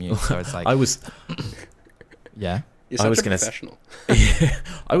gets me in the mood. So it's like yeah. You're such a professional.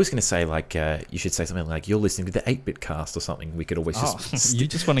 I was going to say, like, you should say something like, you're listening to the 8-Bit Cast or something. We could always just... You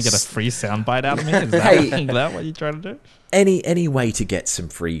just want to get a free soundbite out of me? Is that what you're trying to do? Any way to get some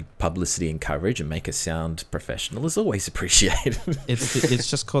free publicity and coverage and make us sound professional is always appreciated.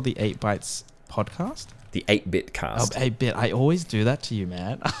 It's just called the 8 Bytes Podcast? The 8-bit Oh, cast. 8-bit. I always do that to you,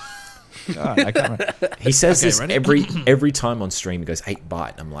 man. God, I can't remember. He says Okay, this ready? every time on stream. He goes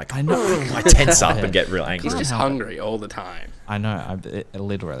 8-byte. I'm like, I know. I tense up and get real angry. He's just help it. hungry all the time. I know.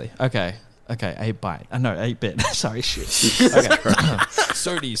 Literally. Okay. 8-byte. No, 8-bit. Sorry, shit. Okay.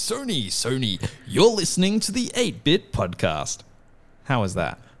 Sony. You're listening to the 8-bit podcast. How was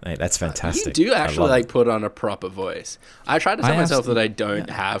that? Mate, that's fantastic. You do I actually love like it. put on a proper voice. I tried to tell I myself asked- that I don't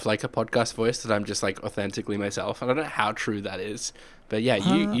have like a podcast voice, that I'm just like authentically myself. I don't know how true that is, but yeah,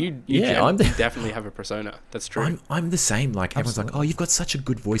 you definitely have a persona. That's true. I'm the same. Like everyone's like, Absolutely. oh, you've got such a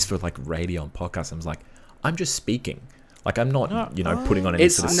good voice for like radio and podcasts. I'm like, I'm just speaking. Like I'm not, putting on any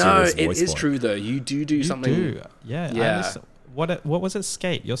It's sort of no, serious it voice. is for it. true though. You do You something. do. Yeah. Yeah. What was it?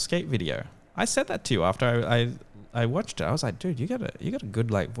 Skate. Your skate video. I said that to you after I watched it. I was like, dude, you got a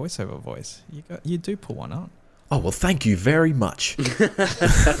good like voiceover voice. You do pull one on. Oh well, thank you very much.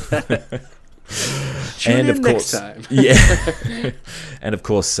 Tune in next time. Yeah, and of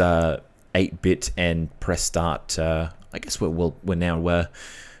course, 8-bit and Press Start. I guess we're now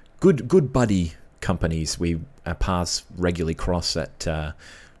good buddy companies. We paths regularly cross at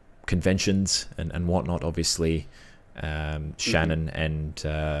conventions and whatnot. Obviously, Shannon and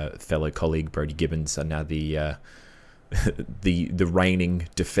fellow colleague Brody Gibbons are now the reigning,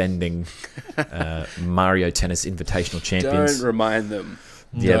 defending Mario Tennis Invitational champions. Don't remind them.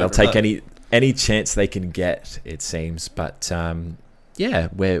 Yeah, they'll Don't take any chance they can get, it seems. But yeah,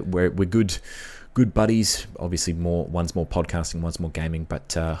 we're good buddies. Obviously, one's more podcasting, one's more gaming.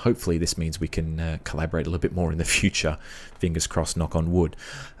 But hopefully, this means we can collaborate a little bit more in the future. Fingers crossed. Knock on wood.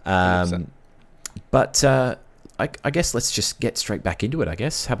 100%. But I guess let's just get straight back into it. I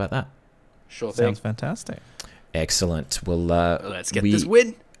guess. How about that? Sure thing. Sounds fantastic. Excellent. Well, Let's get this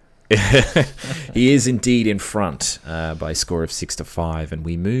win. he is indeed in front by a score of 6-5, and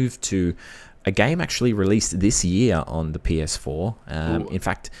we move to a game actually released this year on the PS4. In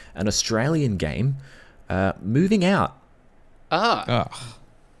fact, an Australian game, Moving Out. Oh,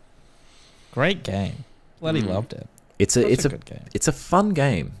 great game. Bloody loved it. It's Such a good game. It's a fun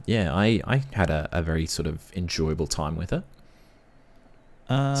game. Yeah, I had a very sort of enjoyable time with it.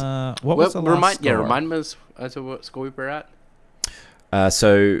 What was the last score? Remind me as to what score we were at.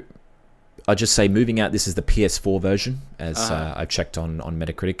 So I'll just say Moving Out, this is the PS4 version, as I've checked on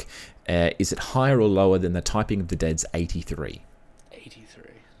Metacritic. Is it higher or lower than the Typing of the Dead's 83? 83.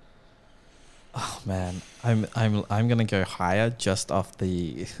 Oh man, I'm gonna go higher just off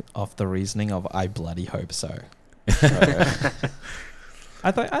the reasoning of I bloody hope so.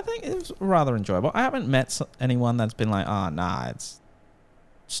 I think it was rather enjoyable. I haven't met anyone that's been like, oh nah, it's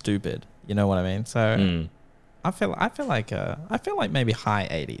stupid. You know what I mean? So I feel like maybe high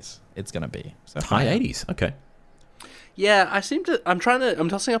 80s it's gonna be. So High 80s, okay. Yeah, I'm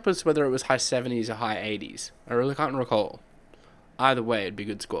tossing up as whether it was high 70s or high 80s. I really can't recall. Either way, it'd be a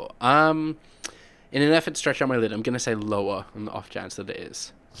good score. In an effort to stretch out my lid, I'm going to say lower on the off chance that it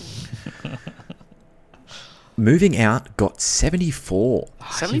is. Moving Out got 74.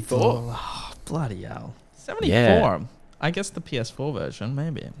 74? Oh, bloody hell. 74. Yeah. I guess the PS4 version,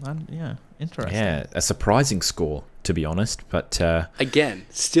 maybe. Yeah, interesting. Yeah, a surprising score, to be honest, but Again,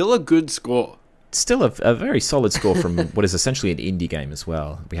 still a good score. still a very solid score from what is essentially an indie game as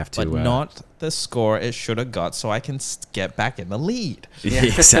well. We have to... But not the score it should have got, so I can get back in the lead. Yeah,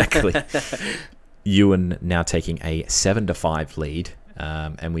 exactly. Ewan now taking a 7-5 lead,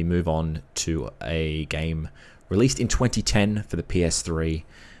 and we move on to a game released in 2010 for the PS3,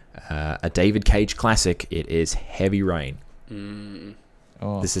 a David Cage classic. It is Heavy Rain.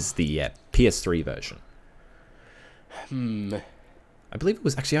 Oh. This is the PS3 version. I believe it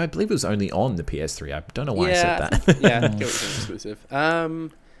was only on the PS3. I don't know why I said that. Yeah, I think it was an exclusive. I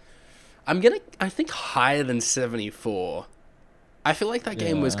think higher than 74. I feel like that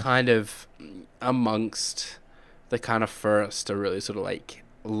game was Yeah. kind of amongst the kind of first to really sort of like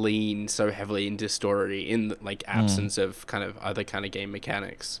lean so heavily into story in the, like absence of kind of other kind of game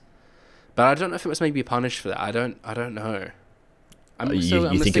mechanics. But I don't know if it was maybe punished for that. I don't know. I'm You gonna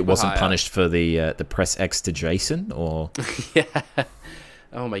think stick it with wasn't higher. punished for the press X to Jason, or Yeah.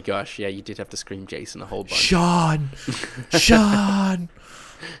 Oh my gosh, yeah, you did have to scream Jason a whole bunch. Sean?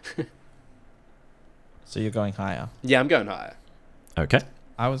 So you're going higher. Yeah, I'm going higher. Okay,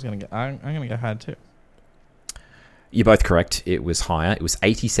 I'm gonna go higher too. you're both correct. It was higher. It was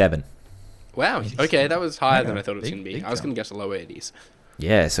 87. Wow. Okay, that was higher Okay, than I thought it was big- going to be. big I was jump. going to guess a low 80s.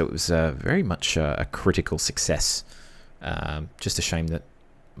 Yeah, so it was very much a critical success. Just a shame that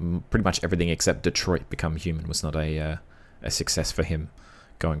pretty much everything except Detroit Become Human was not a success for him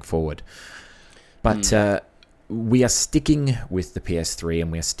going forward. But we are sticking with the PS3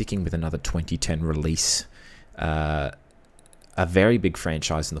 and we are sticking with another 2010 release. A very big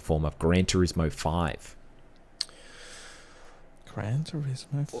franchise in the form of Gran Turismo 5. Gran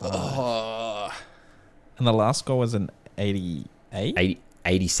Turismo 5. Oh, And the last score was an 88?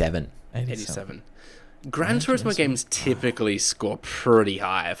 87. 87. Gran Turismo games typically score pretty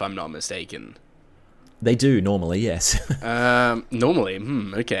high, if I'm not mistaken. They do normally, yes. Normally,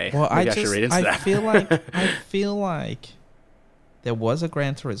 okay. Well, Maybe I should read into that. I feel like there was a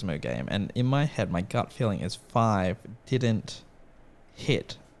Gran Turismo game, and in my head, my gut feeling is 5 didn't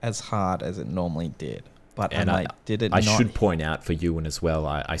hit as hard as it normally did. But And I I should point out for Ewan as well,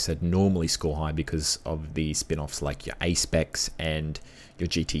 I said normally score high because of the spin-offs like your A-Specs and your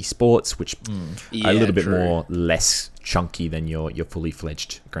GT Sports, which are a little bit more less chunky than your fully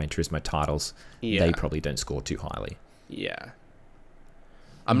fledged Gran Turismo titles. Yeah. They probably don't score too highly. Yeah.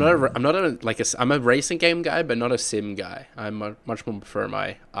 I'm a racing game guy, but not a sim guy. I much more prefer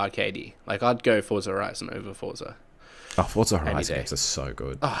my arcadey. Like, I'd go Forza Horizon over Forza. Oh, Forza Horizon day. games are so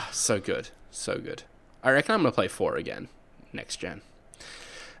good. Ah, so good. So good. I reckon I'm going to play 4 again next gen.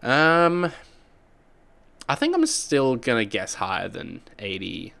 I think I'm still going to guess higher than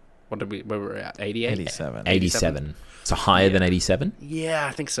 80. Where were we at? 88? 87. 87. So higher than 87? Yeah,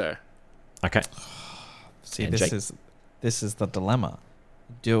 I think so. Okay. See, And this is the dilemma.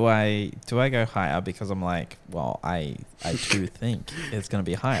 Do I go higher because I'm like, well, I too think it's going to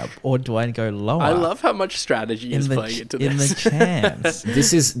be higher, or do I go lower? I love how much strategy is playing into this. In the chance.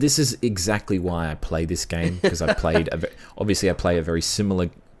 This is exactly why I play this game, because I play a very similar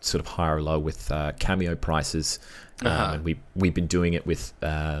sort of high or low with cameo prices, and we've been doing it with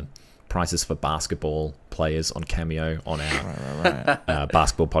prices for basketball players on Cameo on our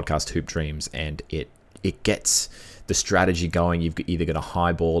basketball podcast Hoop Dreams, and it gets the strategy going. You've either got to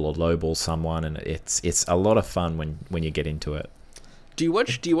high ball or low ball someone, and it's a lot of fun when you get into it. Do you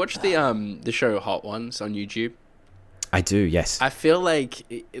watch the show Hot Ones on YouTube? I do, yes. I feel like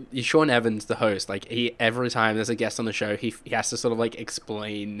Sean Evans, the host, like every time there's a guest on the show, he has to sort of like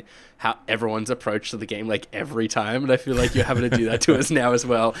explain how everyone's approach to the game, like every time. And I feel like you're having to do that to us now as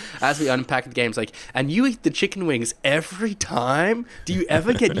well as we unpack the games. Like, and you eat the chicken wings every time. Do you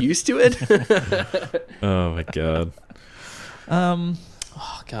ever get used to it? Oh my god. Oh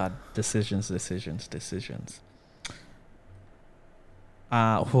god, decisions. I'm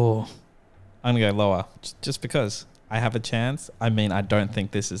gonna go lower, just because I have a chance. I mean, I don't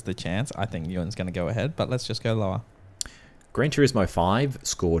think this is the chance. I think Ewan's gonna go ahead, but let's just go lower. Gran Turismo 5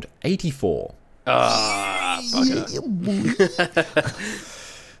 scored 84.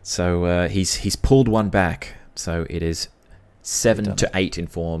 So he's pulled one back. So it is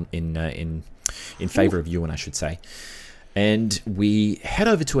 7-8 in favor of Ewan, I should say. And we head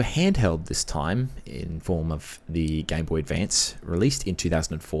over to a handheld this time in form of the Game Boy Advance, released in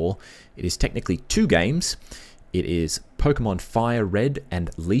 2004. It is technically 2 games. It is Pokemon Fire Red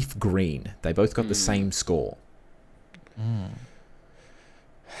and Leaf Green. They both got the same score.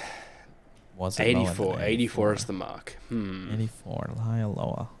 Was it 84. 84 is the mark. 84, higher,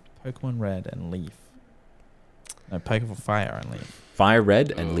 lower. Pokemon Red and Leaf. No, Pokemon Fire and Leaf. Fire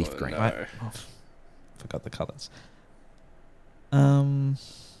Red and Leaf Green. No. Forgot the colors. Another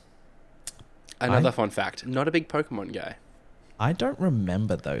fun fact. Not a big Pokemon guy. I don't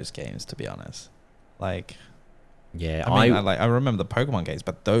remember those games, to be honest. Like, Yeah, I remember the Pokemon games,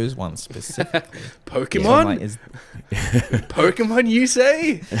 but those ones specifically. Pokemon? So I'm like, Pokemon, you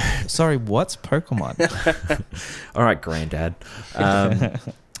say? sorry, what's Pokemon? all right, Granddad.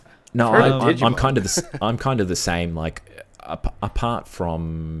 No, I'm kind of the same. Like, apart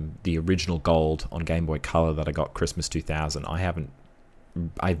from the original Gold on Game Boy Color that I got Christmas 2000,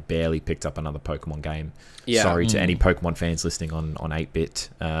 I've barely picked up another Pokemon game. Yeah. Sorry to any Pokemon fans listening on 8-bit.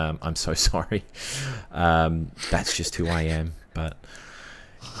 I'm so sorry. That's just who I am. But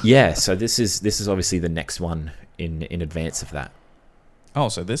yeah, so this is obviously the next one in advance of that. Oh,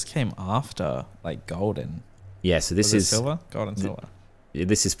 so this came after like Gold and Yeah, so this is Silver, Gold and Silver.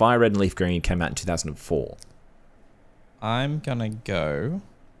 This is Fire Red and Leaf Green. Came out in 2004. I'm gonna go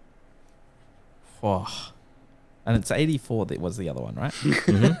for, and it's 84. That was the other one, right?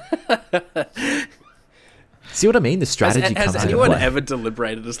 Mm-hmm. See what I mean? The strategy comes Has into anyone play. ever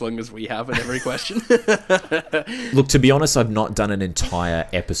deliberated as long as we have in every question? Look, to be honest, I've not done an entire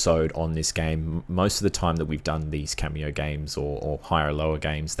episode on this game. Most of the time that we've done these cameo games or higher or lower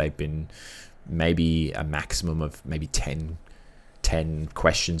games, they've been maybe a maximum of maybe 10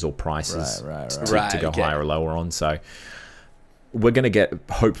 questions or prices Right. to go higher or lower on. So we're going to get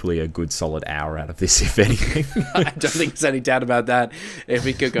hopefully a good solid hour out of this, if anything. I don't think there's any doubt about that. If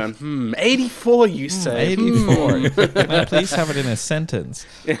we could go, 84, you say. 84. Can I please have it in a sentence?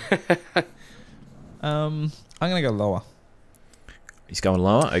 I'm going to go lower. He's going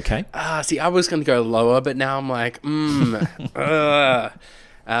lower? Okay. See, I was going to go lower, but now I'm like,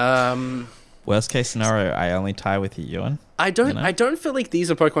 Worst case scenario, I only tie with you, Ewan. I don't feel like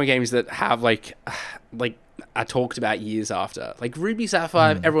these are Pokemon games that have like are talked about years after. Like Ruby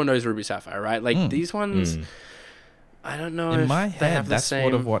Sapphire, everyone knows Ruby Sapphire, right? Like these ones, I don't know. In if my they head, have the that's same...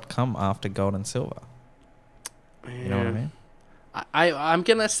 sort of what come after Gold and Silver. You know what I mean? I'm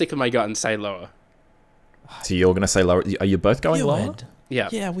gonna stick with my gut and say lower. So you're going to say lower? Are you both going lower? Ewan. Yeah.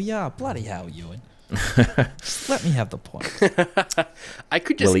 Yeah, we are. Bloody hell, Ewan. Just let me have the point. I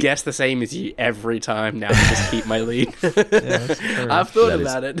could just guess the same as you every time now to just keep my lead. That's true. I've thought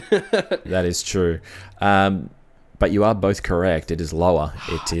about it. That is true. But you are both correct. It is lower.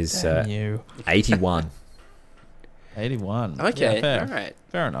 It is Damn you. 81. 81. Okay, Yeah, fair. all right.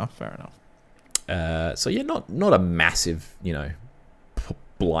 Fair enough. So yeah, not a massive,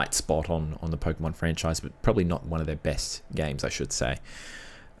 blight spot on the Pokemon franchise, but probably not one of their best games, I should say.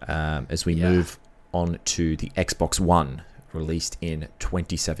 As we move on to the Xbox One, released in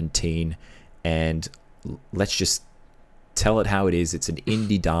 2017, and let's just tell it how it is. It's an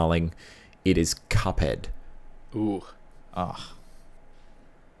indie darling. It is Cuphead. Ooh.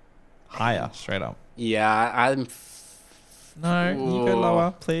 Higher, straight up. Yeah, I'm... No, you go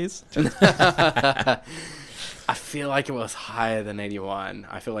lower, please. I feel like it was higher than 81.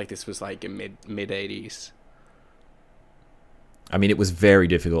 I feel like this was like a mid 80s. I mean, it was very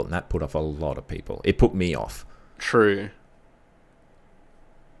difficult, and that put off a lot of people. It put me off. True.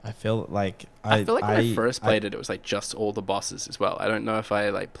 I feel like I feel like when I first played it was like just all the bosses as well. I don't know if I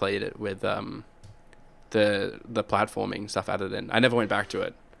like played it with the platforming stuff added in. I never went back to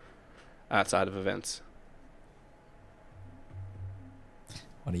it outside of events.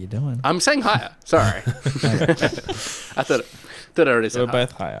 What are you doing? I'm saying higher. Sorry. I thought I already said We're higher.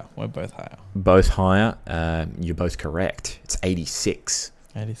 both higher. We're both higher. Both higher. You're both correct. It's 86.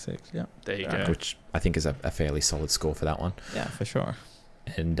 86, yeah. There you go. Which I think is a fairly solid score for that one. Yeah, for sure.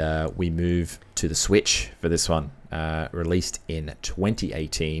 And we move to the Switch for this one. Released in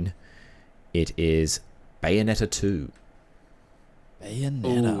 2018. It is Bayonetta 2.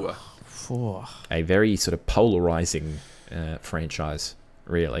 Bayonetta. Ooh. A very sort of polarizing franchise,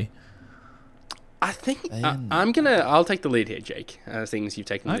 really. I think I'll take the lead here, Jake. Things you've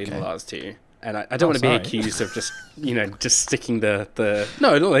taken the lead in the last two. And I don't want to be accused of just, just sticking the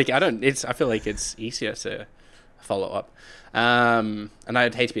no, like I don't. I feel like it's easier to follow up. And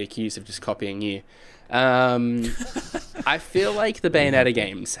I'd hate to be accused of just copying you. I feel like the Bayonetta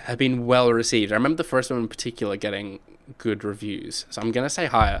games have been well received. I remember the first one in particular getting good reviews, so I'm gonna say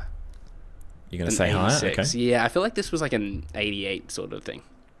higher. You're gonna say 86. Higher? Okay. Yeah, I feel like this was like an 88 sort of thing.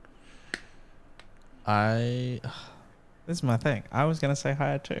 This is my thing. I was gonna say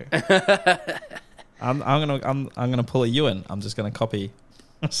higher too. I'm gonna pull a Ewan. I'm just gonna copy.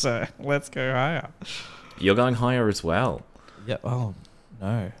 So let's go higher. You're going higher as well. Yeah. Oh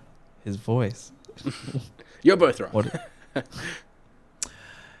no, his voice. You're both wrong.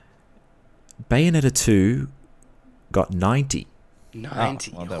 Bayonetta 2 got 90.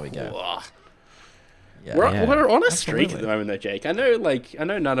 90. Oh, well, there we go. Whoa. Yeah. We're on a streak at the moment, though, Jake. I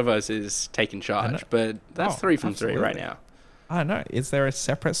know none of us is taking charge, but that's 3 from 3 right now. I don't know. Is there a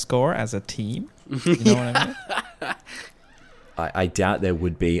separate score as a team? You know what I mean? I doubt there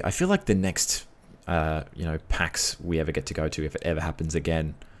would be. I feel like the next, PAX we ever get to go to, if it ever happens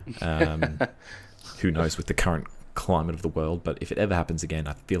again, who knows with the current climate of the world, but if it ever happens again,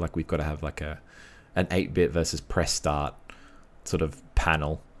 I feel like we've got to have like an 8-bit versus press start sort of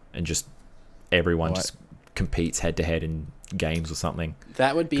panel, and just everyone just competes head to head in games or something.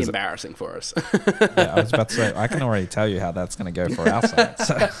 That would be embarrassing for us. Yeah, I was about to say, I can already tell you how that's going to go for our side.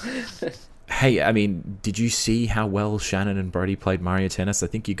 So. Hey, I mean, did you see how well Shannon and Brody played Mario Tennis? I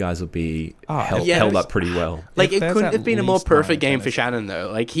think you guys will be held up pretty well. Like, it couldn't have been a more perfect game for Shannon, though.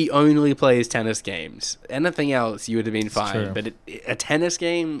 Like, he only plays tennis games. Anything else, you would have been fine. True. But a tennis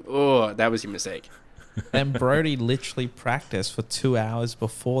game, that was your mistake. And Brody literally practiced for 2 hours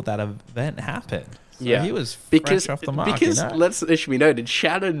before that event happened. So he was fresh off the mark. It should be noted,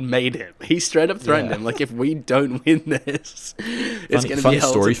 Shannon made him. He straight up threatened him. Like, if we don't win this, it's going to be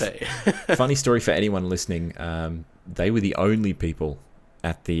hell to pay. Funny story for anyone listening. They were the only people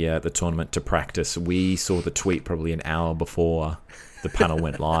at the tournament to practice. We saw the tweet probably an hour before the panel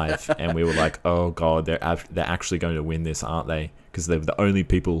went live, and we were like, "Oh God, they're actually going to win this, aren't they?" Because they were the only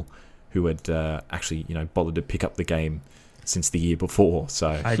people who had actually bothered to pick up the game since the year before. So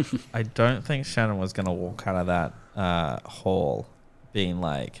I don't think Shannon was going to walk out of that hall being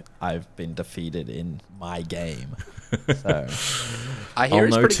like, I've been defeated in my game. So I hear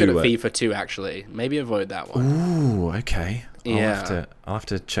he's know pretty good at to, FIFA 2, actually. Maybe avoid that one. ooh, okay. Yeah. I'll have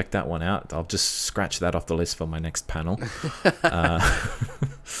to check that one out. I'll just scratch that off the list for my next panel.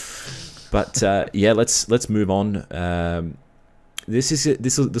 But yeah, let's move on.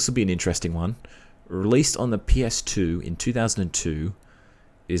 This will be an interesting one. Released on the PS2 in 2002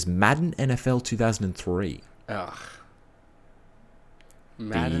 is Madden NFL 2003. Ugh.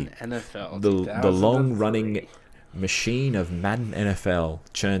 Madden NFL. The long running machine of Madden NFL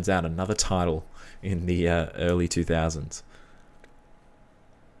churns out another title in the early 2000s.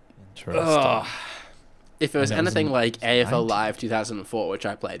 interesting. Ugh. If it was And that was anything in like AFL 90s. Live 2004, which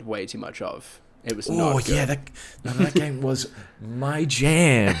I played way too much of, it was not good. Yeah, that game was my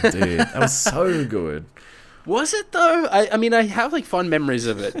jam, dude. That was so good. Was it though? I mean, I have like fond memories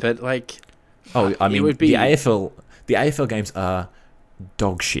of it, but like, Oh, I it mean, would be- the AFL games are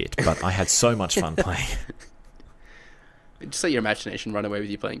dog shit, but I had so much fun playing. just let your imagination run away with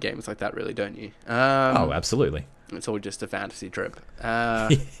you playing games like that, really, don't you? Oh, absolutely. It's all just a fantasy trip.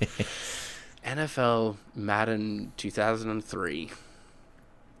 NFL Madden 2003.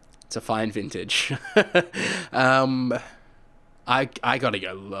 It's a fine vintage. I gotta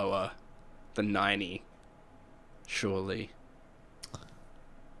go lower than 90. Surely.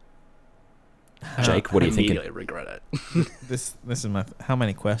 Jake, what are you thinking? Immediately regret it. This is my how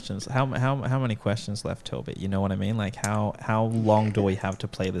many questions? How many questions left, Toby? You know what I mean? Like how long do we have to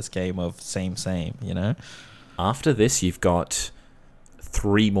play this game of same? You know? After this, you've got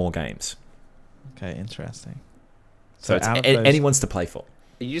 3 more games. Okay, interesting. So it's out of those- anyone's to play for.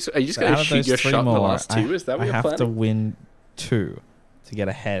 Are you just so going out to of shoot those your 3 shot in the more, last 2? Is that what I you're have to planning? win 2 to get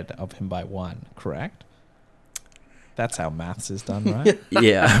ahead of him by 1, correct? That's how maths is done, right?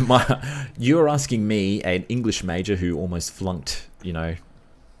 Yeah, you're asking me, an English major who almost flunked,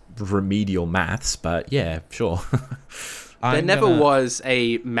 remedial maths, but yeah, sure. There never was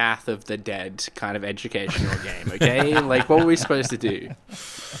a Math of the Dead kind of educational game, okay? Like, what were we supposed to do?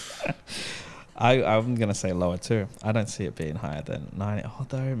 I'm gonna say lower too. I don't see it being higher than 90.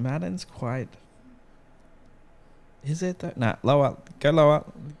 Although Madden's quite. Is it though? Nah, lower. Go lower.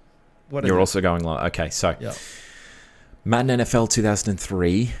 What is You're it? also going low. Okay, so Yep. Madden NFL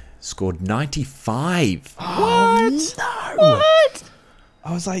 2003 scored 95. What? No. What?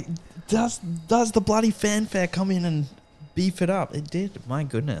 I was like, does the bloody fanfare come in and beef it up? It did. My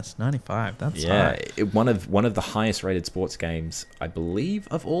goodness, 95. That's Yeah, high. one of the highest rated sports games, I believe,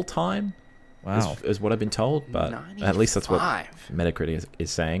 of all time. Wow. Is what I've been told, but at least that's what 95. Metacritic is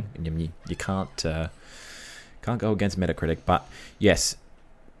saying. And you can't go against Metacritic. But yes,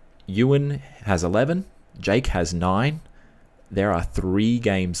 Ewan has 11. Jake has 9. There are 3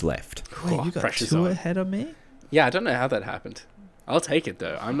 games left. Wait, Oh, you got pressure's 2 on. ahead of me? Yeah, I don't know how that happened. I'll take it,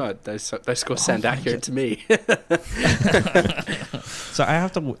 though. I'm not... Those scores sound thank accurate to me. So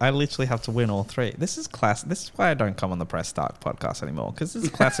I literally have to win all 3. This is class. This is why I don't come on the Press Start podcast anymore, because this is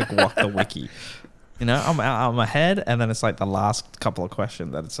classic walk the wiki. I'm ahead, and then it's like the last couple of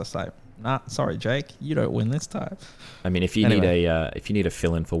questions that it's just like, nah, sorry, Jake, you don't win this time. I mean, if you Anyway. need a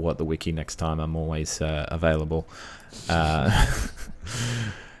fill in for what the wiki next time, I'm always available. That'd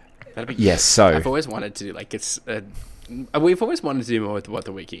be... Yes, so I've always wanted to, like, we've always wanted to do more with What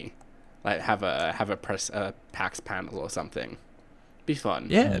the Wiki. Like, have a press PAX panel or something. Be fun.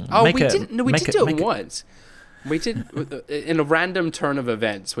 yeah. Oh, make we a- did make do make it once. We did in a random turn of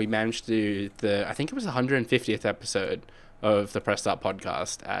events. We managed to do I think it was the 150th episode of the Press Start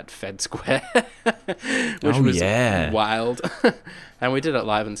podcast at Fed Square, which Oh, was yeah. wild, and we did it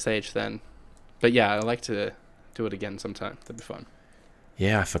live on stage then. But yeah, I'd like to do it again sometime. That'd be fun.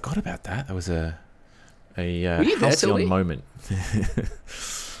 Yeah, I forgot about that. That was a you there, halcyon Tilly? moment. I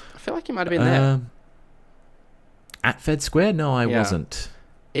feel like you might have been there. At Fed Square? No, I Yeah. wasn't.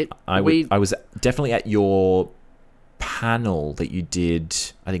 I I was definitely at your panel that you did.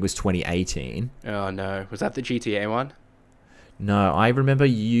 I think it was 2018. Oh no, was that the GTA one? No, I remember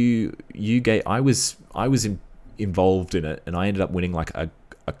you gave. I was involved in it, and I ended up winning like a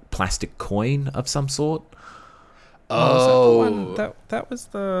plastic coin of some sort. Was that the Oh, one that was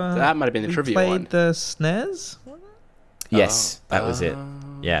the that might have been the we trivia played one. the SNES? Yes, that was it.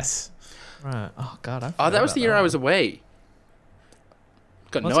 Yes. Right. Oh god. I Oh, forgot that was about the year I one. was away.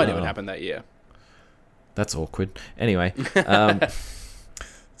 Got Was no it? idea what Oh. happened that year. That's awkward. Anyway,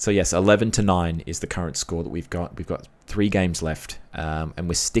 so yes, 11 to 9 is the current score that we've got. We've got 3 games left, and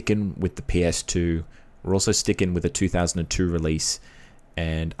we're sticking with the PS2. We're also sticking with the 2002 release,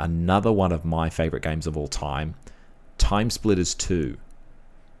 and another one of my favorite games of all time, Time Splitters 2.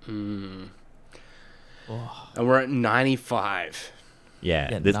 And Oh. we're at 95. Yeah,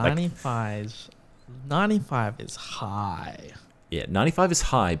 Yeah, there's, like, 95 is high. 95 is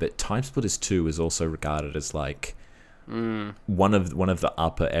high, but Time Splitters 2 is also regarded as like one of the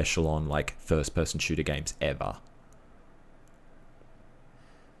upper echelon like first person shooter games ever.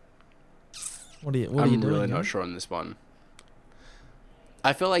 What are you I'm doing? really not sure on this one.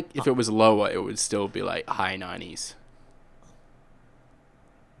 I feel like if it was lower, it would still be like high 90s.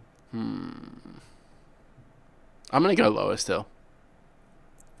 I'm gonna go lower still.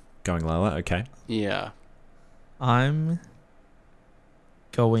 Going lower, okay. Yeah. I'm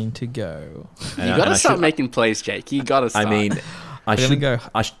going to go. And You I- gotta and I start should- making plays, Jake. You gotta start. I mean, I I'm gonna should go.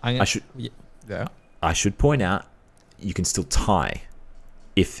 I should Yeah. I should point out you can still tie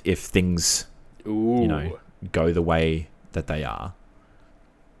if things Ooh. go the way that they are.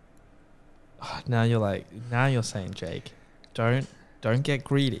 Now you're saying, Jake, don't get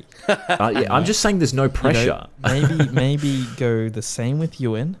greedy. I'm just saying there's no You pressure. know, maybe go the same with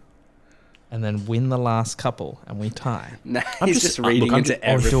Ewan, and then win the last couple, and we tie. Nah, I'm he's just- just reading look, I'm into just- Or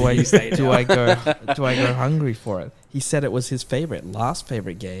everything you say do now. I go hungry for it? He said it was his last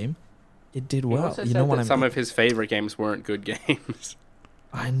favorite game. It did He well. also You said know what that I mean? some of his favorite games weren't good games.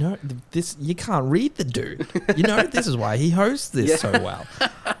 I know this. You can't read the dude. You know this is why he hosts this Yeah. so well.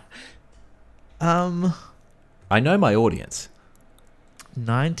 I know my audience.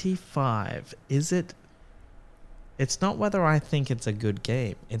 95. Is it? It's not whether I think it's a good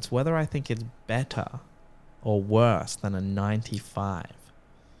game. It's whether I think it's better or worse than a 95.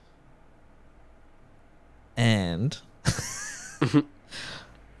 And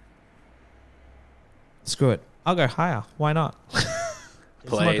screw it. I'll go higher. Why not?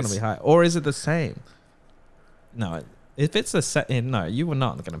 It's not going to Plays. be high. Or is it the same? No. If it's the same, no, you were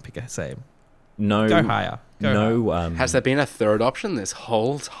not going to pick a same. No, Go higher. Go higher. no. Has there been a third option this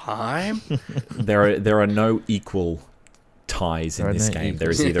whole time? There are no equal ties There in are this no game. There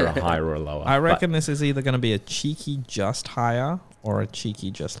is equals. either a higher or a lower. I But reckon this is either going to be a cheeky just higher or a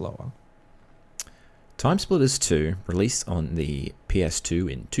cheeky just lower. Time Splitters 2, released on the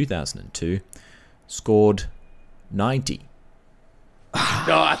PS2 in 2002, scored 90. Oh,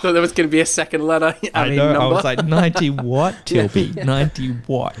 I thought there was going to be a second letter. I mean, I number. was like, 90 what, Tilby? 90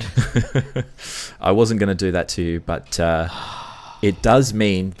 what? I wasn't going to do that to you, but it does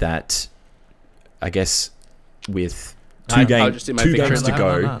mean that, I guess, with I'll two just do my two victory games to lap.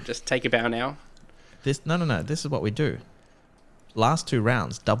 go, No. Just take a bow now. No. This is what we do. Last two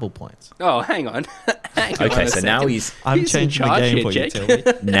rounds, double points. Oh, hang on. Hang on okay, a so now second. he's I'm Who's in changing the charge game here, for Jake? you,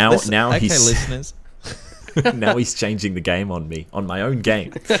 Tilby. now Okay, he's listeners. now he's changing the game on me, on my own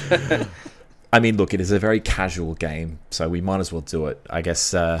game. I mean, look, it is a very casual game, so we might as well do it. I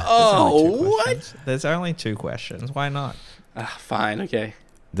guess. There's only two questions. Why not? Fine, okay.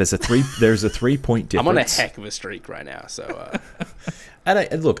 There's a 3-point difference. I'm on a heck of a streak right now, so...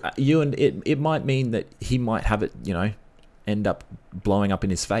 And look, Ewan, it might mean that he might have it, end up blowing up in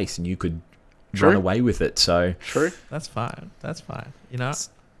his face, and you could run away with it. So, True. That's fine. You know,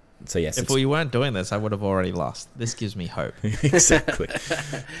 so yes, if we weren't doing this, I would have already lost. This gives me hope. exactly.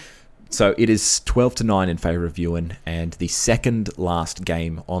 So it is 12-9 in favor of Ewan, and the second last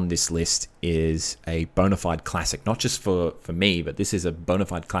game on this list is a bona fide classic, not just for me, but this is a bona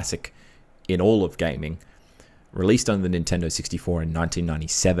fide classic in all of gaming. Released on the Nintendo 64 in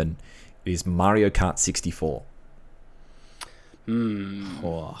 1997, it is Mario Kart 64.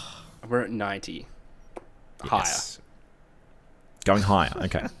 Oh. We're at 90. Yes. Going higher,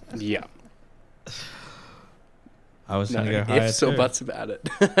 okay. Higher. Yeah. I was No going to go higher ifs or too. buts about it.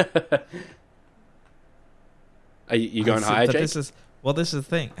 Are you going higher, But Jake? this is the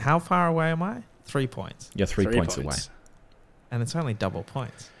thing. How far away am I? 3 points, You're 3 points away. and it's only double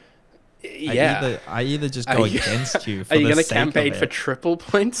points. Yeah. I either just Are go you- against you. For Are you going to campaign for triple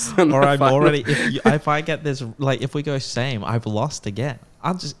points? on Or the I'm final? already. If I get this, like, if we go same, I've lost again.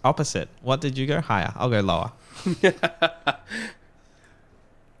 I'll just opposite. What did you go higher? I'll go lower.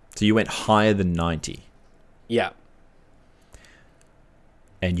 So you went higher than 90, Yeah.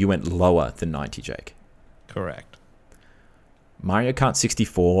 and you went lower than 90, Jake. Correct. Mario Kart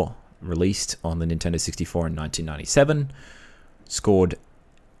 64, released on the Nintendo 64 in 1997, scored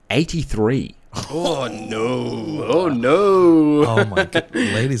 83. Oh, no. Oh, no. Oh my god,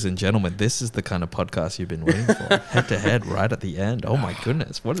 ladies and gentlemen, this is the kind of podcast you've been waiting for. Head to head, right at the end. Oh my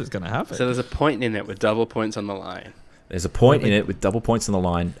goodness, what is going to happen? So there's a point in it with double points on the line. There's a point in it with double points on the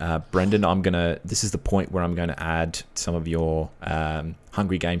line. Brendan, this is the point where I'm going to add some of your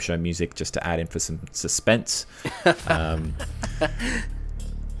Hungry Game Show music just to add in for some suspense.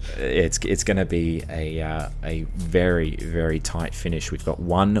 It's going to be a very, very tight finish. We've got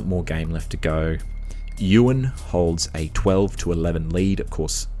one more game left to go. Ewan holds a 12-11 lead. Of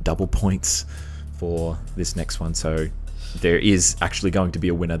course, double points for this next one. So there is actually going to be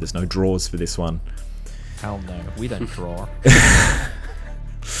a winner. There's no draws for this one. Hell no, we don't draw.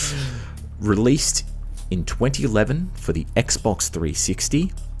 Released in 2011 for the Xbox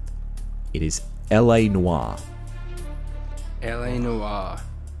 360, it is LA Noire. LA Noire.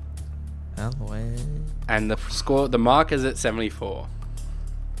 LA. And the mark is at 74.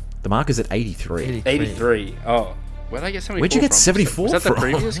 The mark is at 83. 83. Oh. Where'd I get 74 Where'd you get from? 74 Was that the from?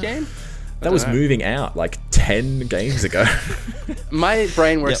 previous game? That was know. moving out like 10 games ago. My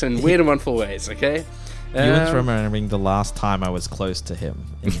brain works Yep. in weird and wonderful ways, okay? Ewan's remembering the last time I was close to him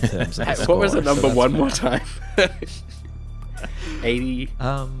in terms of What was the score, so number that's one fair. more time? 80.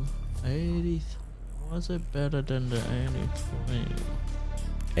 80. Was it better than the 83?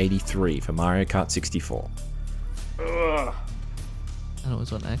 83 for Mario Kart 64. Ugh. And it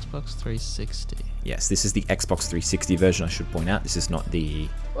was on Xbox 360. Yes, this is the Xbox 360 version, I should point out. This is not the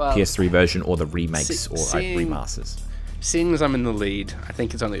Well, PS3 version or the remakes or seeing- remasters. Seeing as I'm in the lead, I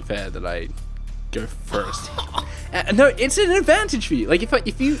think it's only fair that I go first. No, it's an advantage for you. Like if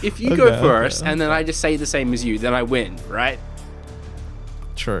you go Okay, first okay, and then I just say the same as you, then I win, right?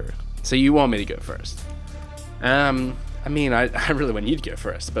 True. So you want me to go first? I mean, I really want you to go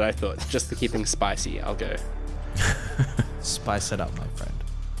first, but I thought just to keep things spicy, I'll go. Spice it up, my friend.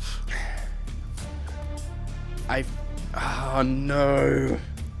 Oh no!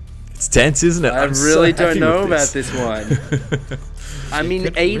 It's tense, isn't it? I I'm so really don't happy know with about this one. I mean,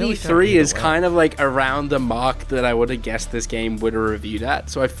 could really go 83 either is way. kind of like around the mark that I would have guessed this game would have reviewed at,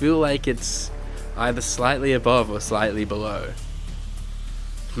 so I feel like it's either slightly above or slightly below.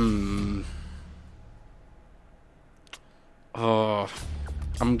 Oh,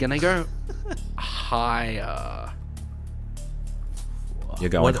 I'm gonna go higher. You're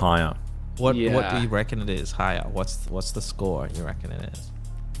going What- higher. What Yeah. do you reckon it is higher? What's the score you reckon it is?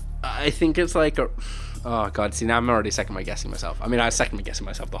 I think it's like a. Oh god, see now I'm already second guessing myself. I mean, I was second guessing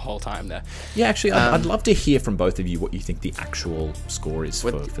myself the whole time there. Yeah, actually, I'd love to hear from both of you what you think the actual score is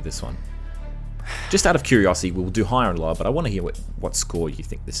for this one. Just out of curiosity, we'll do higher and lower, but I want to hear what score you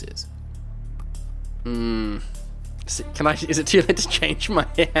think this is. Can I? Is it too late to change my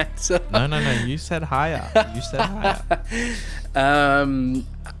answer? No. You said higher. You said higher.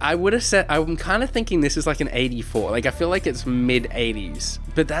 I would have said I'm kind of thinking this is like an 84. Like I feel like it's mid 80s,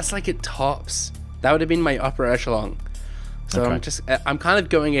 but that's like it tops. That would have been my upper echelon. So Okay. I'm kind of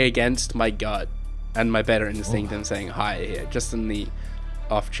going against my gut and my better instinct and saying higher here, just in the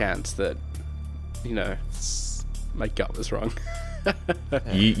off chance that my gut was wrong.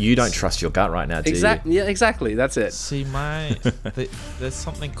 You don't trust your gut right now, do Exactly. Yeah, exactly. That's it. See, there's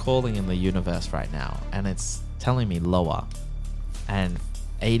something calling in the universe right now, and it's telling me lower. And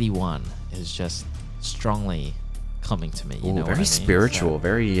 81 is just strongly coming to me. You you? know Ooh, what I very mean? spiritual, So-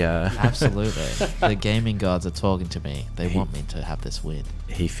 very... Absolutely. The gaming gods are talking to me. They want me to have this win.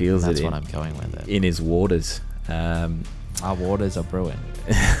 He feels That's it what I'm going with it. in his waters. Our waters are brewing.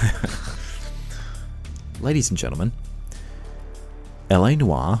 Ladies and gentlemen, LA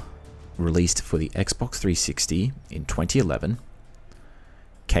Noire, released for the Xbox 360 in 2011,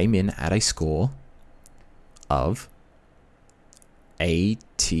 came in at a score of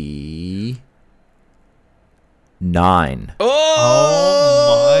 89.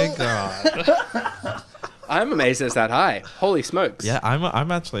 Oh my god. I'm amazed it's that high. Holy smokes. Yeah,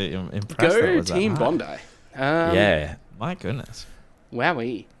 I'm actually impressed. that it Go was that Team high. Bondi. Yeah. My goodness.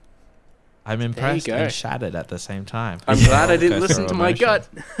 Wowee. I'm impressed go. and shattered at the same time. I'm glad I didn't Go listen through to my emotion.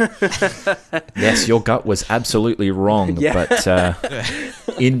 gut. Yes, your gut was absolutely wrong, Yeah. but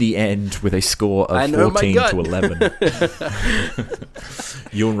in the end, with a score I of know my 14 gut. to 11,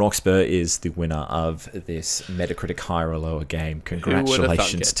 Ewan Roxburgh is the winner of this Metacritic higher or lower game. Who would have thunk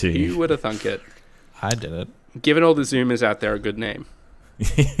Congratulations it? to Who you. would have thunk it? I did it. Giving all the Zoomers out there a good name.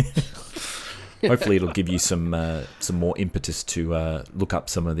 Hopefully, it'll give you some more impetus to look up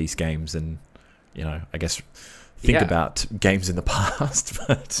some of these games and, I guess think Yeah. about games in the past.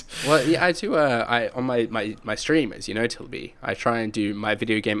 But Well, yeah, I do. I on my stream, as you know, Tilby, I try and do my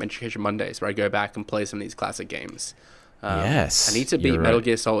video game education Mondays, where I go back and play some of these classic games. Yes, I need to beat you're Metal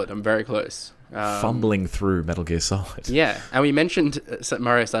Gear Solid. I'm very close. fumbling through Metal Gear Solid. Yeah, and we mentioned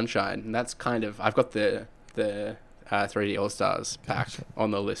Mario Sunshine, and that's kind of I've got the 3D All Stars pack on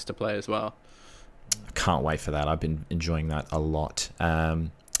the list to play as well. I can't wait for that. I've been enjoying that a lot.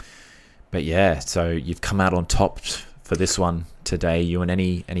 But yeah, so you've come out on top for this one today. You and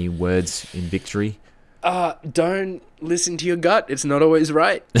any words in victory? Don't listen to your gut. It's not always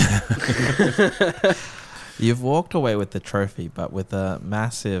right. You've walked away with the trophy, but with a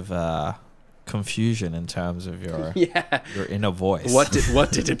massive confusion in terms of your inner voice. What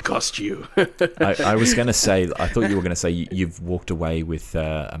did it cost you? I was going to say, I thought you were going to say you've walked away with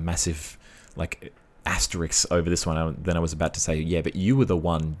a massive like asterisk over this one. Then I was about to say, yeah, but you were the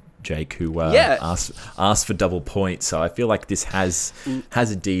one, Jake, who asked for double points. So I feel like this has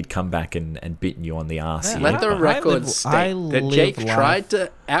indeed come back and bitten you on the arse. Yeah, here. Let the record state that Jake tried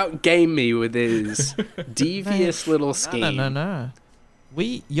to outgame me with his devious little scheme. No.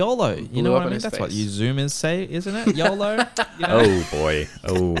 We YOLO. You know what I mean? That's what you Zoomers say, isn't it? YOLO. You know? Oh boy.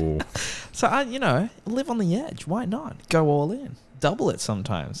 Oh. So live on the edge. Why not go all in? Double it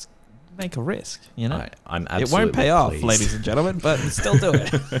sometimes. Make a risk. You know. I'm absolutely it won't pay off, pleased. ladies and gentlemen, but still do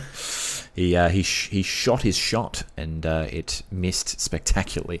it. He shot his shot and it missed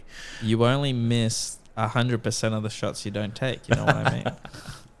spectacularly. You only miss 100% of the shots you don't take. You know what I mean?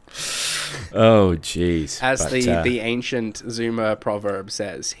 Oh, jeez. As the ancient Zoomer proverb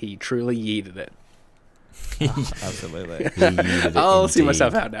says, he truly yeeted it. Absolutely. I'll see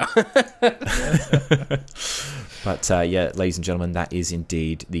myself out now. But ladies and gentlemen, that is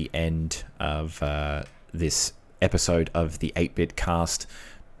indeed the end of this episode of the 8-Bit Cast.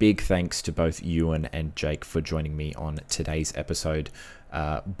 Big thanks to both Ewan and Jake for joining me on today's episode.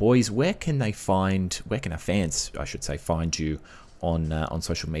 Boys, where can our fans, I should say, find you on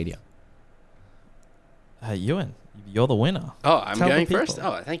social media? Ewan, you're the winner. Oh, I'm Tell going the people. first?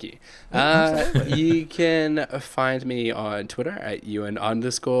 Oh, thank you. You can find me on Twitter at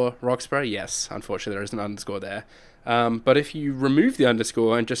Ewan_Roxburgh. Yes, unfortunately, there is an underscore there. But if you remove the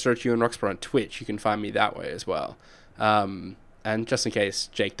underscore and just search Ewan Roxburgh on Twitch, you can find me that way as well. And just in case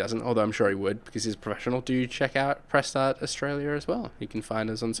Jake doesn't, although I'm sure he would because he's professional, do check out Press Start Australia as well. You can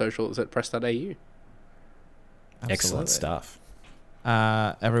find us on socials at press.au. Excellent stuff.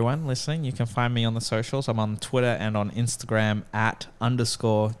 Everyone listening, you can find me on the socials. I'm on Twitter and on Instagram at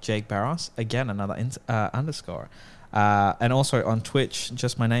 _Jake Barros. Again, another underscore. And also on Twitch,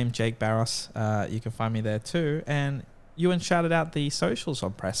 just my name, Jake Barros. You can find me there too. And Ewan shouted out the socials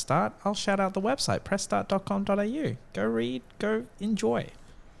on Press Start. I'll shout out the website, pressstart.com.au. Go read, go enjoy.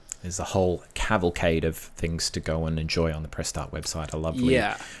 There's a whole cavalcade of things to go and enjoy on the Press Start website. A lovely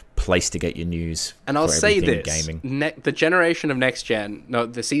place to get your news. And I'll say this, gaming. The generation of Next Gen,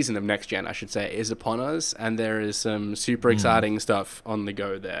 the season of Next Gen, I should say, is upon us, and there is some super exciting stuff on the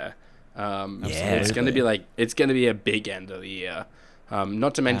go there. It's going to be a big end of the year.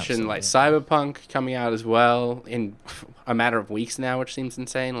 Not to mention like Cyberpunk coming out as well in a matter of weeks now, which seems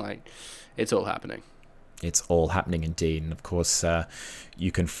insane. Like, it's all happening. It's all happening indeed. And of course,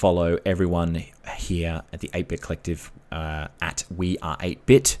 you can follow everyone here at the 8-Bit Collective at We Are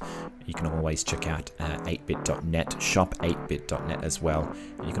 8-Bit. You can always check out 8bit.net, shop8bit.net as well.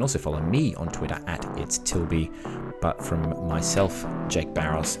 And you can also follow me on Twitter at It's Tilby. But from myself, Jake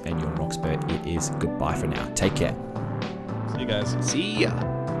Barros, and Ewan Roxburgh, it is goodbye for now. Take care. See you guys. See ya.